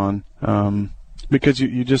you're gone, because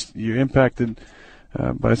you're impacted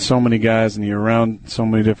by so many guys, and you're around so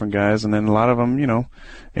many different guys, and then a lot of them,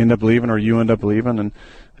 end up leaving, or you end up leaving, and.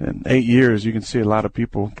 In 8 years, you can see a lot of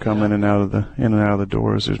people come in and out of the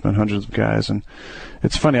doors. There's been hundreds of guys, and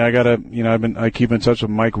it's funny. I keep in touch with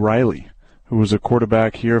Mike Riley, who was a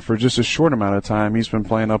quarterback here for just a short amount of time. He's been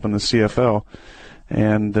playing up in the CFL,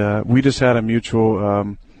 and we just had a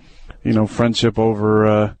mutual, friendship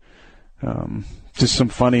over just some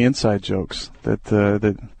funny inside jokes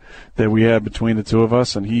that we had between the two of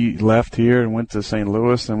us. And he left here and went to St.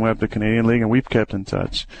 Louis and went up to Canadian League, and we've kept in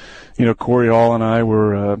touch. Corey Hall and I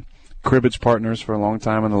were cribbage partners for a long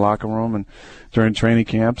time in the locker room and during training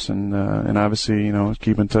camps, and obviously,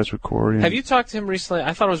 keep in touch with Corey. Have you talked to him recently?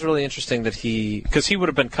 I thought it was really interesting that because he would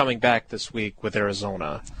have been coming back this week with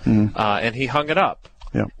Arizona, and he hung it up.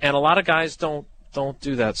 Yeah. And a lot of guys don't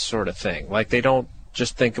do that sort of thing. Like, they don't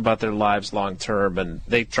just think about their lives long term, and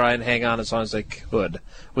they try and hang on as long as they could.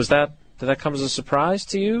 Did that come as a surprise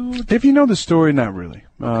to you? If you know the story, not really.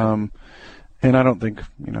 Okay. And I don't think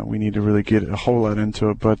we need to really get a whole lot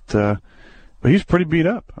into it, but he's pretty beat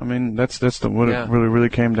up. I mean, that's what it really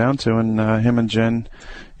came down to. And him and Jen,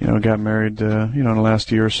 got married, in the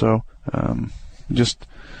last year or so. I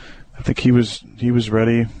think he was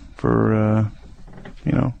ready for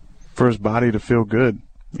for his body to feel good,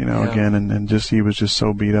 again, and he was just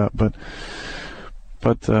so beat up. But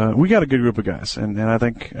we got a good group of guys, and I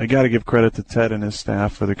think I got to give credit to Ted and his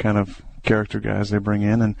staff for the kind of character guys they bring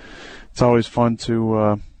in, and it's always fun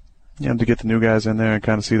to to get the new guys in there and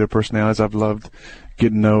kind of see their personalities. I've loved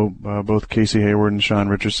getting to know both Casey Hayward and Sean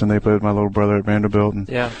Richardson. They played with my little brother at Vanderbilt, and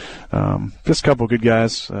just a couple of good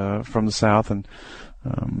guys from the South, and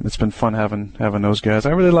it's been fun having those guys.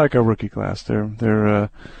 I really like our rookie class. They're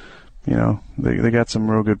they got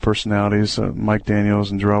some real good personalities. Mike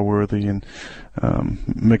Daniels and Jarrell Worthy and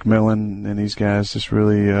McMillan and these guys just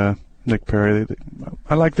really. Nick Perry,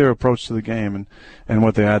 I like their approach to the game and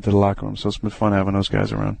what they add to the locker room. So it's been fun having those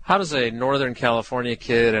guys around. How does a Northern California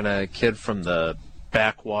kid and a kid from the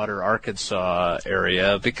backwater Arkansas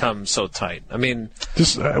area become so tight? I mean,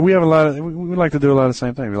 just we have we like to do a lot of the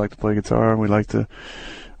same things. We like to play guitar. We like to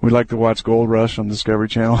watch Gold Rush on Discovery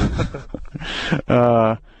Channel.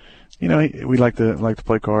 We like to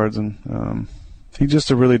play cards, and he's just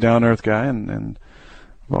a really down to earth guy, and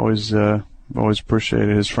I've always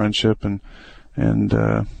appreciated his friendship and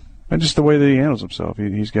just the way that he handles himself.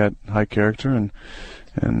 He's got high character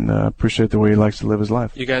and appreciate the way he likes to live his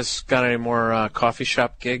life. You guys got any more coffee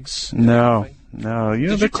shop gigs? No.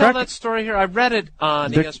 Did you tell that story here? I read it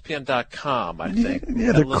on ESPN.com, I think.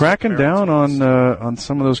 Yeah, they're cracking down on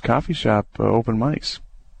some of those coffee shop open mics.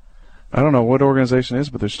 I don't know what organization it is,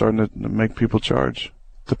 but they're starting to make people charge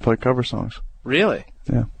to play cover songs. Really?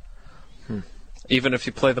 Yeah. Even if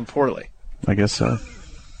you play them poorly? I guess so.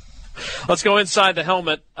 Let's go inside the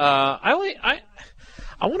helmet. I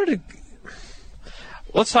wanted to.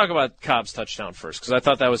 Let's talk about Cobb's touchdown first, because I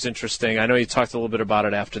thought that was interesting. I know you talked a little bit about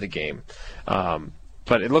it after the game,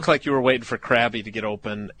 but it looked like you were waiting for Krabby to get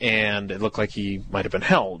open, and it looked like he might have been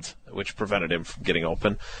held, which prevented him from getting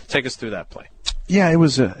open. Take us through that play. Yeah, it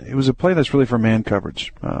was a play that's really for man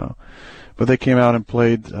coverage, but they came out and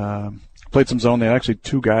played some zone. They had actually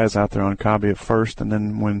two guys out there on Cobby at first, and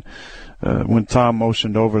then when Tom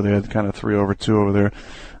motioned over, they had kind of 3 over 2 over there.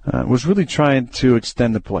 Was really trying to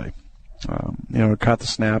extend the play. Caught the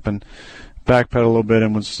snap and backpedaled a little bit,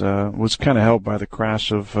 and was kind of helped by the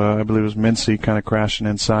crash of I believe it was Mincy kind of crashing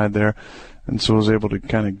inside there, and so was able to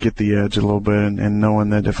kind of get the edge a little bit, and knowing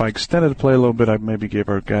that if I extended the play a little bit, I'd maybe give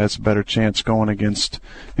our guys a better chance going against,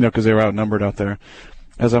 because they were outnumbered out there.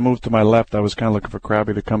 As I moved to my left, I was kind of looking for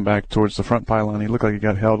Krabby to come back towards the front pylon. He looked like he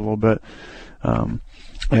got held a little bit.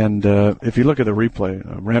 And if you look at the replay,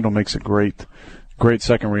 Randall makes a great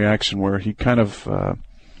second reaction where he kind of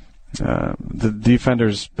the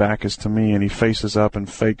defender's back is to me, and he faces up and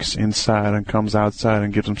fakes inside and comes outside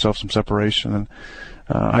and gives himself some separation. And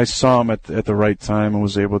I saw him at the right time and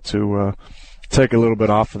was able to take a little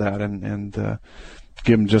bit off of that and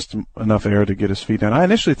give him just enough air to get his feet down. I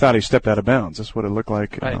initially thought he stepped out of bounds. That's what it looked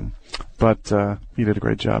like. Right. But he did a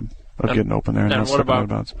great job of getting open there and not stepping out of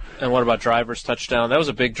bounds. And what about Driver's touchdown? That was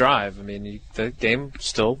a big drive. I mean, the game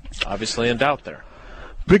still obviously in doubt there.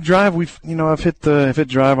 Big drive. I've hit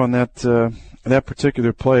drive on that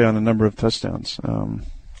particular play on a number of touchdowns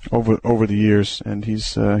over the years, and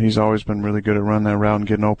he's always been really good at running that route and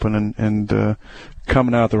getting open and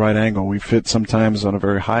coming out at the right angle. We've hit sometimes on a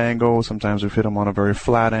very high angle, sometimes we've hit him on a very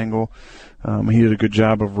flat angle. He did a good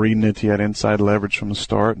job of reading it. He had inside leverage from the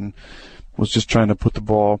start and was just trying to put the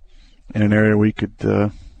ball in an area where he could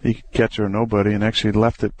catch it or nobody, and actually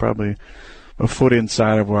left it probably a foot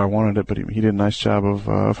inside of where I wanted it, but he did a nice job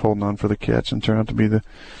of holding on for the catch and turned out to be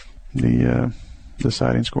the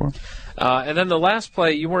deciding score. And then the last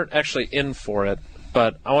play, you weren't actually in for it,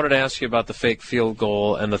 but I wanted to ask you about the fake field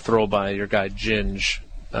goal and the throw by your guy Ginge,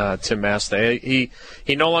 Tim Mastay.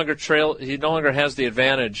 He no longer has the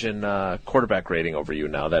advantage in quarterback rating over you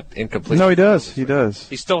now. That incomplete. No, he does. He does.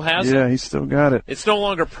 He still has it. Yeah, he's still got it. It's no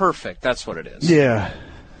longer perfect. That's what it is. Yeah,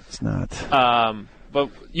 it's not. But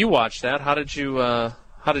you watched that. How did you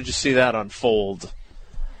see that unfold?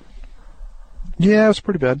 Yeah, it was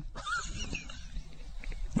pretty bad.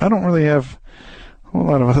 I don't really have whole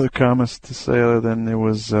lot of other comments to say other than it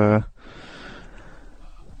was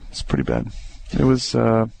it's pretty bad. It was,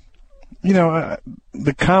 the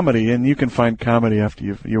comedy, and you can find comedy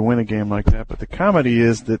after you win a game like that, but the comedy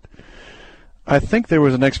is that I think there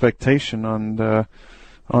was an expectation on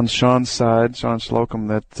Sean's side, Sean Slocum,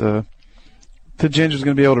 that the Ginger's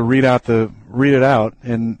going to be able to read it out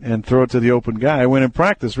and throw it to the open guy. When in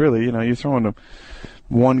practice, really, you're throwing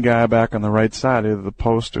one guy back on the right side, either the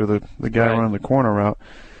post or the guy running the corner route.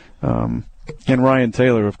 And Ryan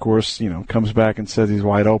Taylor, of course, comes back and says he's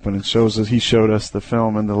wide open and he showed us the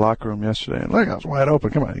film in the locker room yesterday. And look, I was wide open.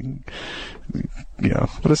 Come on.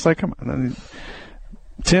 But it's like, come on.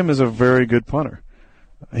 Tim is a very good punter.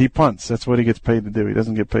 He punts. That's what he gets paid to do. He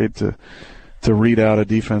doesn't get paid to read out a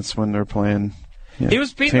defense when they're playing. He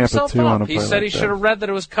was beating himself up. He said he should have read that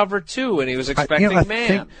it was cover 2, and he was expecting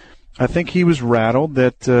man. I think he was rattled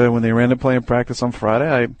that when they ran to play in practice on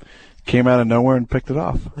Friday, I came out of nowhere and picked it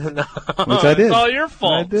off. No, which I did. It's all your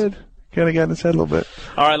fault. I did. Kind of got in his head a little bit.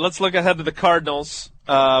 All right, let's look ahead to the Cardinals.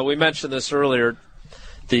 We mentioned this earlier.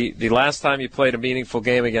 The last time you played a meaningful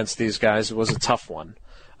game against these guys, it was a tough one.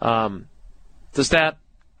 Does that,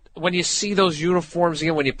 when you see those uniforms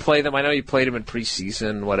again, when you play them, I know you played them in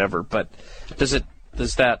preseason, whatever, but do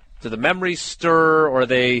the memories stir, or are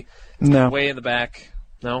they way in the back?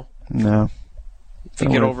 No? No. Did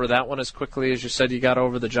you get over that one as quickly as you said you got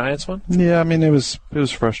over the Giants one? Yeah, I mean, it was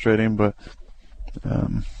frustrating, but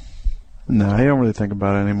no, I don't really think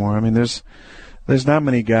about it anymore. I mean, there's not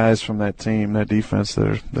many guys from that team, that defense,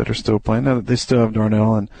 that are still playing. Now, they still have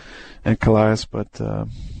Darnell and Calais, but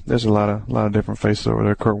there's a lot of different faces over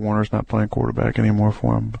there. Kurt Warner's not playing quarterback anymore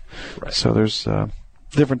for him. Right. So there's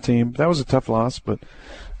different team. That was a tough loss, but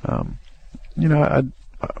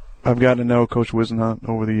I've gotten to know Coach Whisenhunt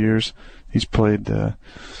over the years. He's played in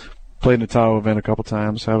the Tahoe event a couple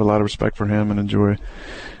times. I have a lot of respect for him and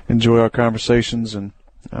enjoy our conversations. And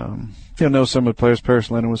know some of the players. Paris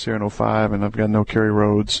Lennon was here in 2005, and I've got to know Kerry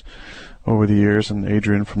Rhodes over the years, and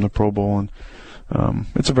Adrian from the Pro Bowl. And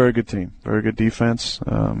it's a very good team, very good defense,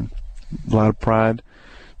 a lot of pride.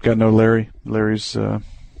 Got to know Larry. Larry's a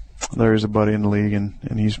buddy in the league, and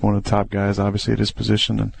he's one of the top guys, obviously, at his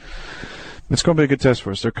position. And it's going to be a good test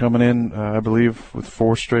for us. They're coming in, I believe, with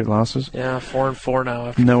 4 straight losses. Yeah, 4-4 now.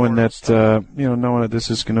 After knowing that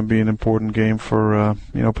this is going to be an important game for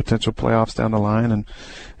potential playoffs down the line,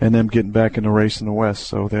 and them getting back in the race in the West.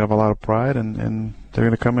 So they have a lot of pride, and they're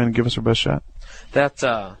going to come in and give us their best shot. That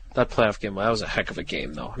playoff game, that was a heck of a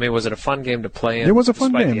game, though. I mean, was it a fun game to play in? It was a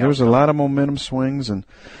fun game. There was a lot of momentum swings and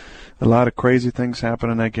a lot of crazy things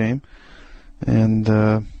happened in that game, and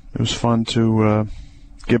it was fun to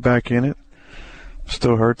get back in it.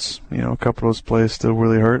 Still hurts, a couple of those plays still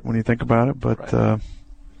really hurt when you think about it, but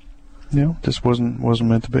just wasn't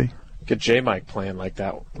meant to be. Get J. Mike playing like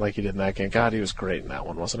that, like he did in that game. God, he was great in that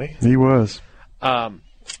one, wasn't he? He was.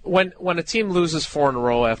 When a team loses 4 in a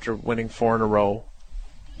row after winning 4 in a row,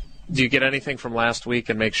 do you get anything from last week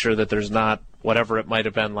and make sure that there's not whatever it might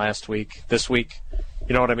have been last week, this week?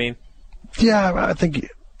 You know what I mean? Yeah, I think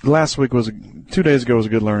last week 2 days ago was a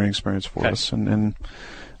good learning experience for us, and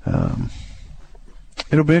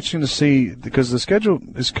it'll be interesting to see because the schedule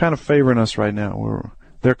is kind of favoring us right now.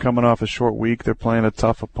 They're coming off a short week. They're playing a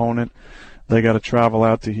tough opponent. They got to travel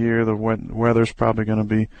out to here. The weather's probably going to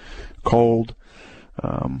be cold.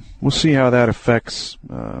 We'll see how that affects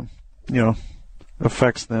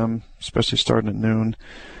them, especially starting at noon.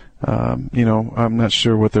 I'm not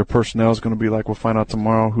sure what their personnel is going to be like. We'll find out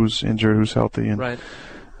tomorrow who's injured, who's healthy, and right.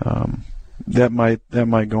 That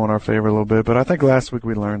might go in our favor a little bit. But I think last week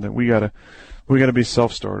we learned that we got to be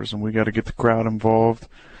self-starters, and we got to get the crowd involved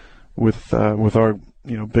with our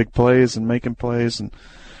big plays and making plays, and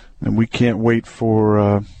we can't wait for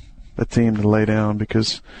a team to lay down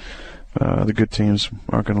because the good teams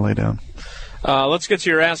aren't going to lay down. Let's get to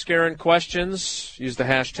your Ask Aaron questions. Use the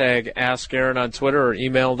hashtag Ask Aaron on Twitter or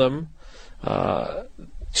email them.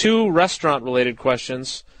 2 restaurant-related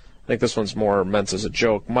questions. I think this one's more meant as a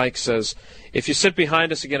joke. Mike says, if you sit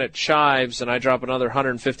behind us again at Chives and I drop another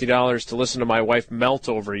 $150 to listen to my wife melt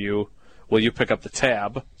over you, will you pick up the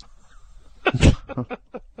tab?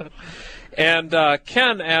 And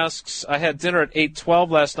Ken asks, I had dinner at 8:12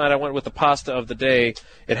 last night. I went with the pasta of the day.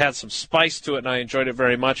 It had some spice to it, and I enjoyed it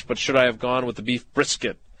very much, but should I have gone with the beef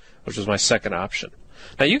brisket, which was my second option?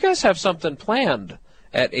 Now, you guys have something planned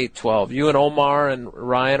at 8:12. You and Omar and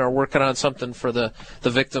Ryan are working on something for the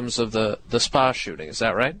victims of the spa shooting. Is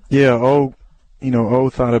that right? Yeah. O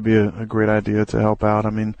thought it'd be a great idea to help out. I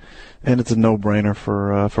mean, and it's a no-brainer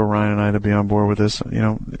for Ryan and I to be on board with this.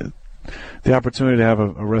 the opportunity to have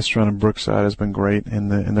a restaurant in Brookside has been great,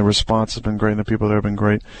 and the response has been great, and the people there have been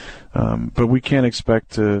great. But we can't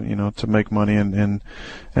expect to make money and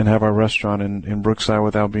have our restaurant in Brookside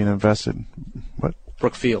without being invested. What?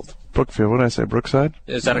 Brookfield. What did I say? Brookside?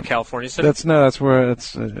 Is that a California city? That's where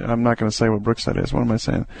it's. I'm not going to say what Brookside is. What am I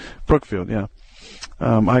saying? Brookfield. Yeah.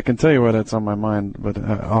 I can tell you what that's on my mind, but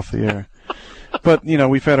off the air. But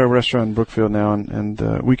we've had our restaurant in Brookfield now, and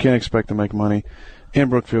we can't expect to make money in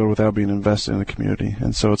Brookfield without being invested in the community.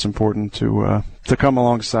 And so it's important to come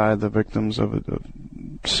alongside the victims of a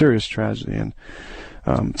serious tragedy. And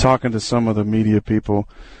talking to some of the media people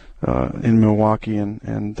in Milwaukee and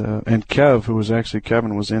Kev, who was actually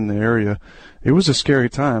Kevin was in the area. It was a scary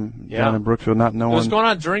time down in Brookfield, not knowing. What was going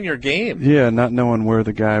on during your game? Yeah, not knowing where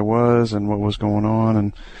the guy was and what was going on,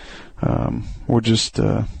 and we're just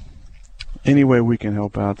any way we can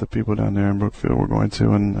help out the people down there in Brookfield, we're going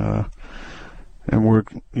to, and we're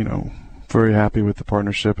very happy with the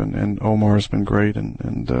partnership, and Omar's been great,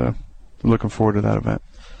 and looking forward to that event.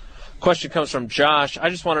 Question comes from Josh. I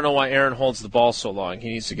just want to know why Aaron holds the ball so long. He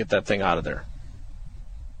needs to get that thing out of there.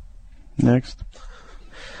 Next.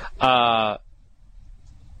 Can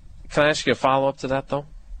I ask you a follow-up to that, though?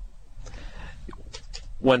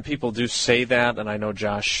 When people do say that, and I know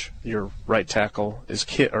Josh, your right tackle is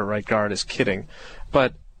right guard is kidding,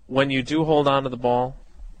 but when you do hold on to the ball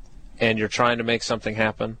and you're trying to make something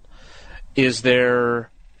happen, is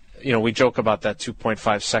there, we joke about that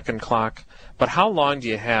 2.5 second clock, but how long do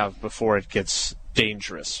you have before it gets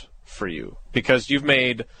dangerous for you? Because you've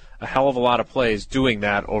made a hell of a lot of plays doing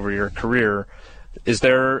that over your career. Is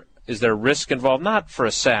there risk involved, not for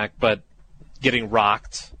a sack, but getting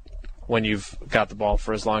rocked when you've got the ball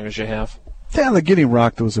for as long as you have? Yeah, the getting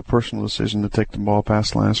rocked was a personal decision to take the ball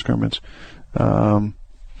past the line of scrimmage. It's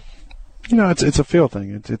a feel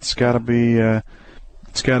thing. It's got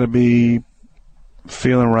to be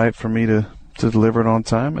feeling right for me to deliver it on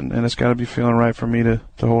time, and it's got to be feeling right for me to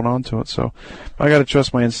hold on to it. So I got to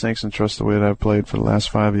trust my instincts and trust the way that I've played for the last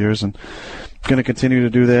 5 years, and I'm going to continue to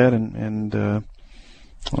do that. And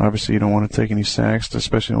obviously you don't want to take any sacks,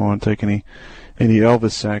 especially don't want to take any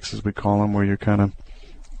Elvis sacks, as we call them, where you're kind of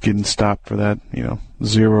getting stopped for that,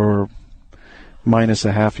 0 or minus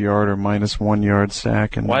a half yard or minus 1 yard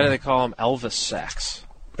sack. And why do they call them Elvis sacks?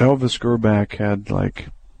 Elvis Grbac had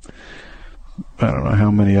I don't know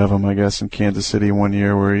how many of them, I guess, in Kansas City one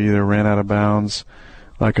year, where he either ran out of bounds,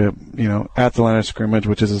 at the line of scrimmage,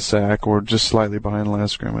 which is a sack, or just slightly behind the line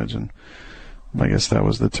of scrimmage. And I guess that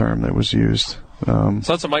was the term that was used. So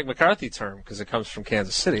that's a Mike McCarthy term because it comes from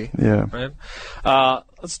Kansas City. Yeah. Right?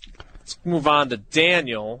 Let's move on to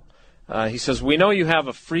Daniel. He says, we know you have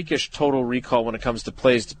a freakish total recall when it comes to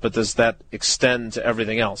plays, but does that extend to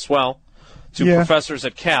everything else? Well, to professors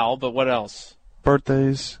at Cal, but what else?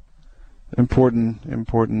 Birthdays. Important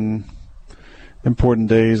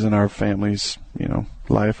days in our family's,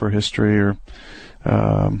 life or history, or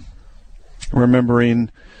remembering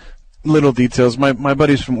little details. My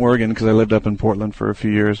buddies from Oregon, because I lived up in Portland for a few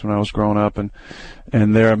years when I was growing up, and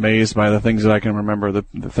they're amazed by the things that I can remember, the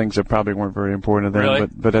things that probably weren't very important to them. Really?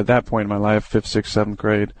 But at that point in my life, 5th, 6th, 7th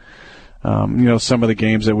grade, some of the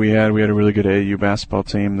games that we had a really good AAU basketball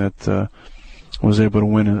team that was able to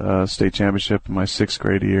win a state championship in my 6th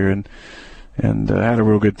grade year, and I had a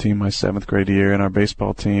real good team my 7th grade year. And our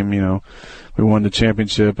baseball team, we won the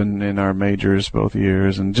championship in our majors both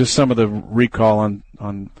years. And just some of the recall on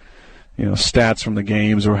stats from the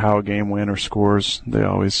games, or how a game went, or scores. They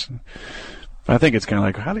always, I think it's kind of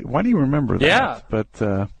like, why do you remember that? Yeah.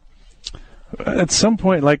 But at some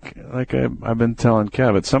point, like I've been telling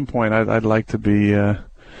Kev, at some point I'd like to be.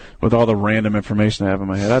 With all the random information I have in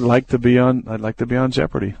my head, I'd like to be on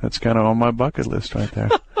Jeopardy. That's kind of on my bucket list right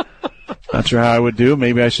there. Not sure how I would do.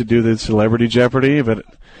 Maybe I should do the Celebrity Jeopardy, but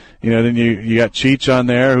then you got Cheech on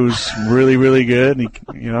there, who's really, really good, and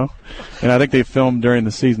and I think they filmed during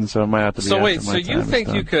the season, so it might have to be. So wait, so you think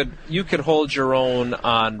you could hold your own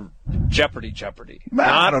on Jeopardy?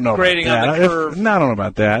 I don't know grading about that. On the curve. I don't know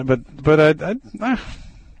about that, but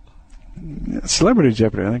Celebrity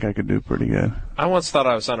Jeopardy, I think I could do pretty good. I once thought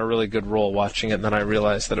I was on a really good roll watching it, and then I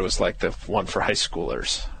realized that it was like the one for high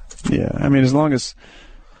schoolers. Yeah, I mean, as long as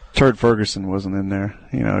Turd Ferguson wasn't in there,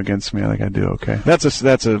 against me, I think I'd do okay. That's a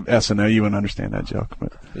SNL. You wouldn't understand that joke,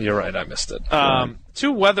 but you're right. I missed it.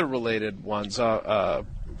 Two weather-related ones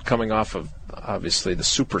coming off of obviously the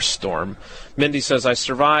superstorm. Mindy says, I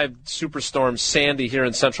survived Superstorm Sandy here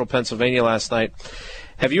in central Pennsylvania last night.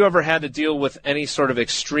 Have you ever had to deal with any sort of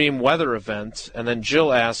extreme weather event? And then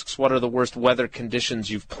Jill asks, what are the worst weather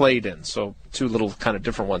conditions you've played in? So two little kind of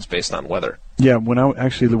different ones based on weather. Yeah,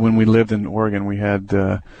 when we lived in Oregon, we had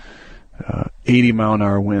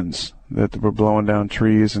 80-mile-an-hour winds that were blowing down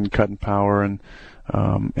trees and cutting power, and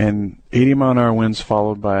 80-mile-an-hour winds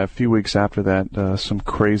followed by a few weeks after that some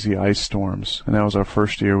crazy ice storms. And that was our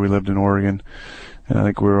first year we lived in Oregon. And I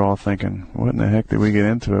think we were all thinking, what in the heck did we get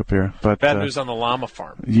into up here? But bad news on the llama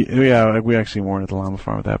farm. Yeah, we actually weren't at the llama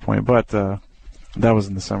farm at that point, but that was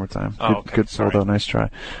in the summertime. Good sold out. Nice try.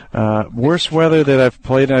 Worst weather that I've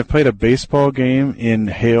played a baseball game in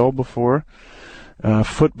hail before.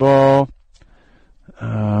 Football, I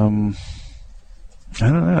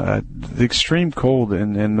don't know. The extreme cold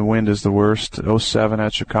and the wind is the worst. 07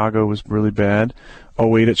 at Chicago was really bad.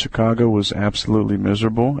 08 at Chicago was absolutely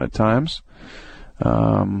miserable at times.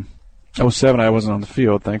 07 I wasn't on the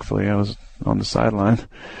field, thankfully. I was on the sideline.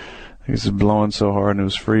 It was blowing so hard and it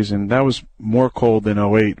was freezing. That was more cold than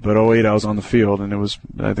 08, but 08 I was on the field and it was,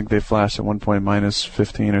 I think they flashed at one point minus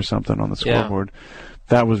 15 or something on the scoreboard. Yeah.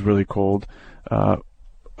 That was really cold. 07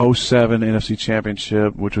 NFC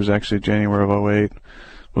Championship, which was actually January of 08,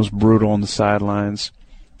 was brutal on the sidelines.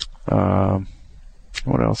 What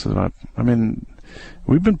else is that? I mean,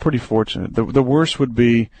 we've been pretty fortunate. The worst would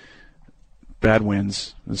be bad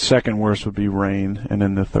winds. The second worst would be rain, and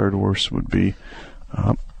then the third worst would be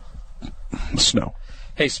snow.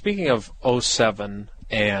 Hey, speaking of 07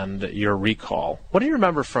 and your recall, what do you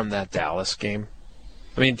remember from that Dallas game?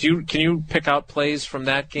 I mean, can you pick out plays from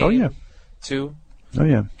that game? Oh, yeah. Too? Oh,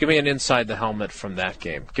 yeah. Give me an inside the helmet from that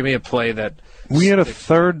game. Give me a play that... We had a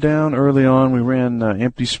third down early on. We ran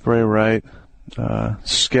empty spray right,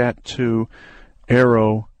 scat 2,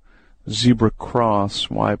 arrow, zebra cross,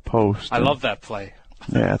 Y post. I love that play.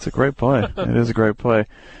 Yeah, it's a great play. It is a great play.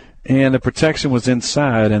 And the protection was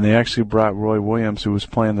inside, and they actually brought Roy Williams, who was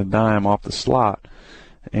playing the dime, off the slot.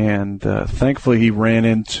 And thankfully he ran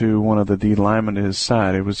into one of the D linemen to his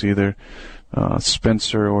side. It was either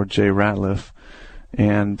Spencer or Jay Ratliff.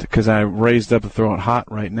 And because I raised up to throw it hot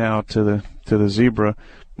right now to the zebra,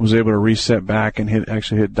 was able to reset back and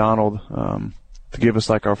hit Donald to give us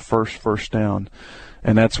like our first down.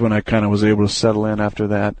 And that's when I kind of was able to settle in after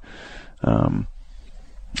that.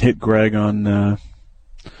 Hit Greg on a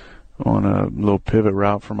little pivot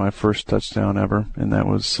route for my first touchdown ever, and that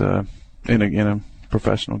was in a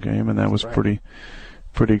professional game, and that was pretty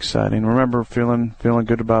exciting. Remember feeling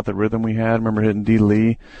good about the rhythm we had. Remember hitting D.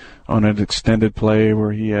 Lee on an extended play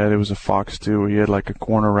where it was a Fox 2 where he had like a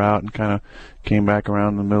corner route and kind of came back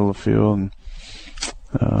around in the middle of the field. And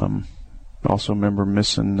also remember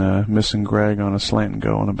missing Greg on a slant and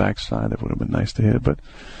go on the backside. That would have been nice to hit, but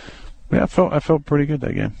yeah, I felt pretty good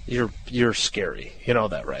that game. You're scary. You know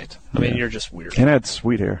that, right? I mean, you're just weird. And I had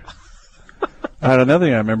sweet hair. Another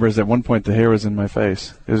thing I remember is at one point the hair was in my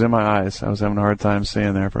face. It was in my eyes. I was having a hard time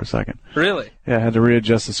seeing there for a second. Really? Yeah, I had to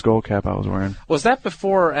readjust the skull cap I was wearing. Was that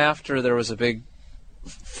before or after there was a big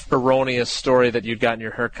erroneous story that you'd gotten your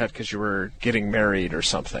hair cut because you were getting married or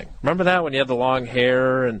something? Remember that when you had the long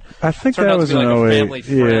hair and I think that was in 08. A family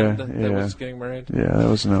friend that was getting married? Yeah, that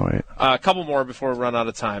was in 08. A couple more before we run out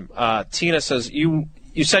of time. Tina says, you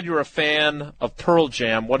said you were a fan of Pearl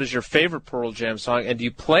Jam. What is your favorite Pearl Jam song, and do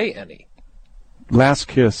you play any? Last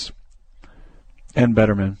Kiss and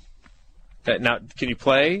Better Man. Okay, now, can you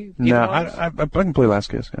play? No, I can play Last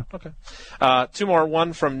Kiss, yeah. Okay. Two more.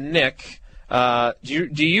 One from Nick. Do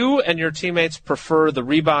you and your teammates prefer the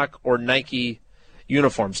Reebok or Nike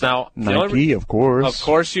uniforms? Now, Nike, of course. Of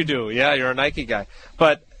course you do. Yeah, you're a Nike guy.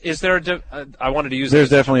 But is there I wanted to use there's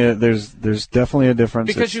definitely a difference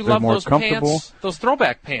because you love those pants, those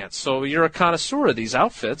throwback pants. So you're a connoisseur of these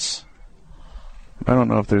outfits. I don't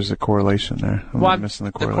know if there's a correlation there. I'm missing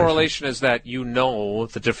the correlation. The correlation is that you know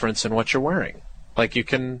the difference in what you're wearing. Like you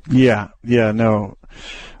can. Yeah, no.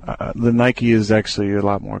 The Nike is actually a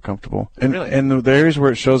lot more comfortable. And, really? And the areas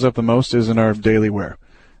where it shows up the most is in our daily wear.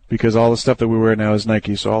 Because all the stuff that we wear now is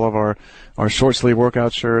Nike. So all of our short sleeve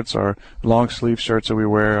workout shirts, our long sleeve shirts that we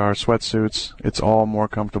wear, our sweatsuits, it's all more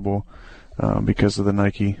comfortable because of the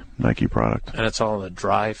Nike product. And it's all in the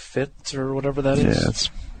dry fit or whatever that is? Yeah,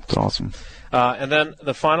 it's awesome. And then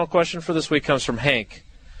the final question for this week comes from Hank.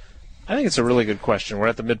 I think it's a really good question. We're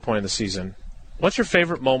at the midpoint of the season. What's your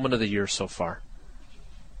favorite moment of the year so far?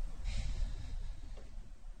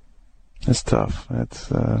 It's tough.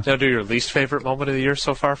 That's Now, do your least favorite moment of the year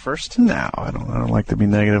so far first? No, I don't like to be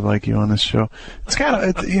negative like you on this show. It's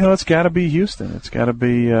gotta be Houston. It's gotta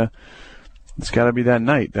be that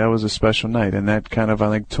night. That was a special night, and that kind of I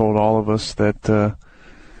think told all of us that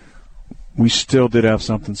we still did have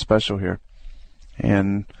something special here,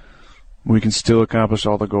 and we can still accomplish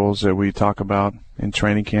all the goals that we talk about in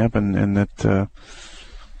training camp, and that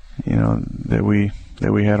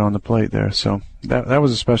that we had on the plate there. So that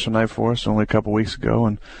was a special night for us only a couple weeks ago,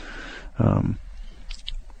 and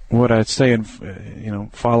what I'd say,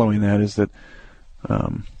 following that is that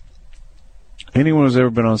anyone who's ever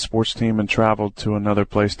been on a sports team and traveled to another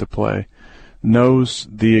place to play knows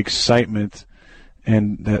the excitement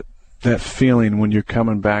and that feeling when you're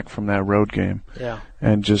coming back from that road game. Yeah.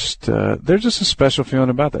 And just there's just a special feeling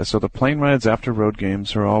about that. So the plane rides after road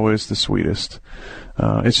games are always the sweetest.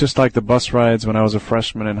 It's just like the bus rides when I was a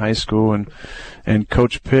freshman in high school, and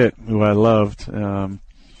Coach Pitt, who I loved,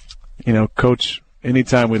 Coach,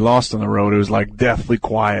 anytime we lost on the road, it was like deathly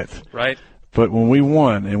quiet. Right. But when we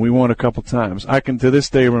won, and we won a couple times, I can to this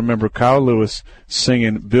day remember Kyle Lewis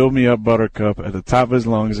singing "Build Me Up Buttercup" at the top of his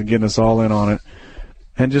lungs and getting us all in on it.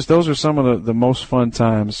 And just those are some of the most fun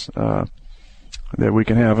times that we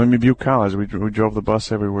can have. I mean, Butte College, we drove the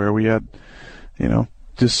bus everywhere. We had,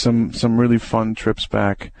 just some really fun trips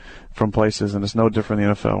back from places, and it's no different in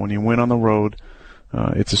the NFL. When you win on the road,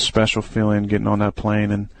 it's a special feeling getting on that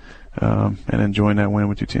plane and enjoying that win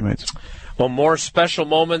with your teammates. Well, more special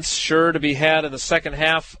moments sure to be had in the second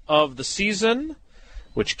half of the season,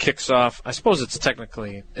 which kicks off, I suppose it's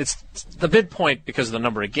the midpoint because of the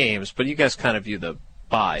number of games, but you guys kind of view the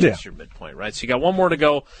bye as your midpoint, right? So you got one more to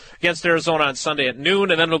go against Arizona on Sunday at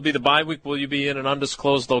noon, and then it'll be the bye week. Will you be in an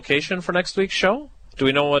undisclosed location for next week's show? Do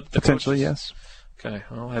we know what the potentially, yes. Okay,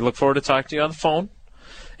 well, I look forward to talking to you on the phone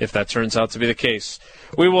if that turns out to be the case.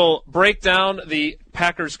 We will break down the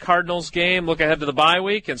Packers-Cardinals game, look ahead to the bye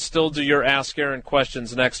week, and still do your Ask Aaron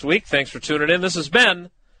questions next week. Thanks for tuning in. This has been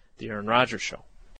the Aaron Rodgers Show.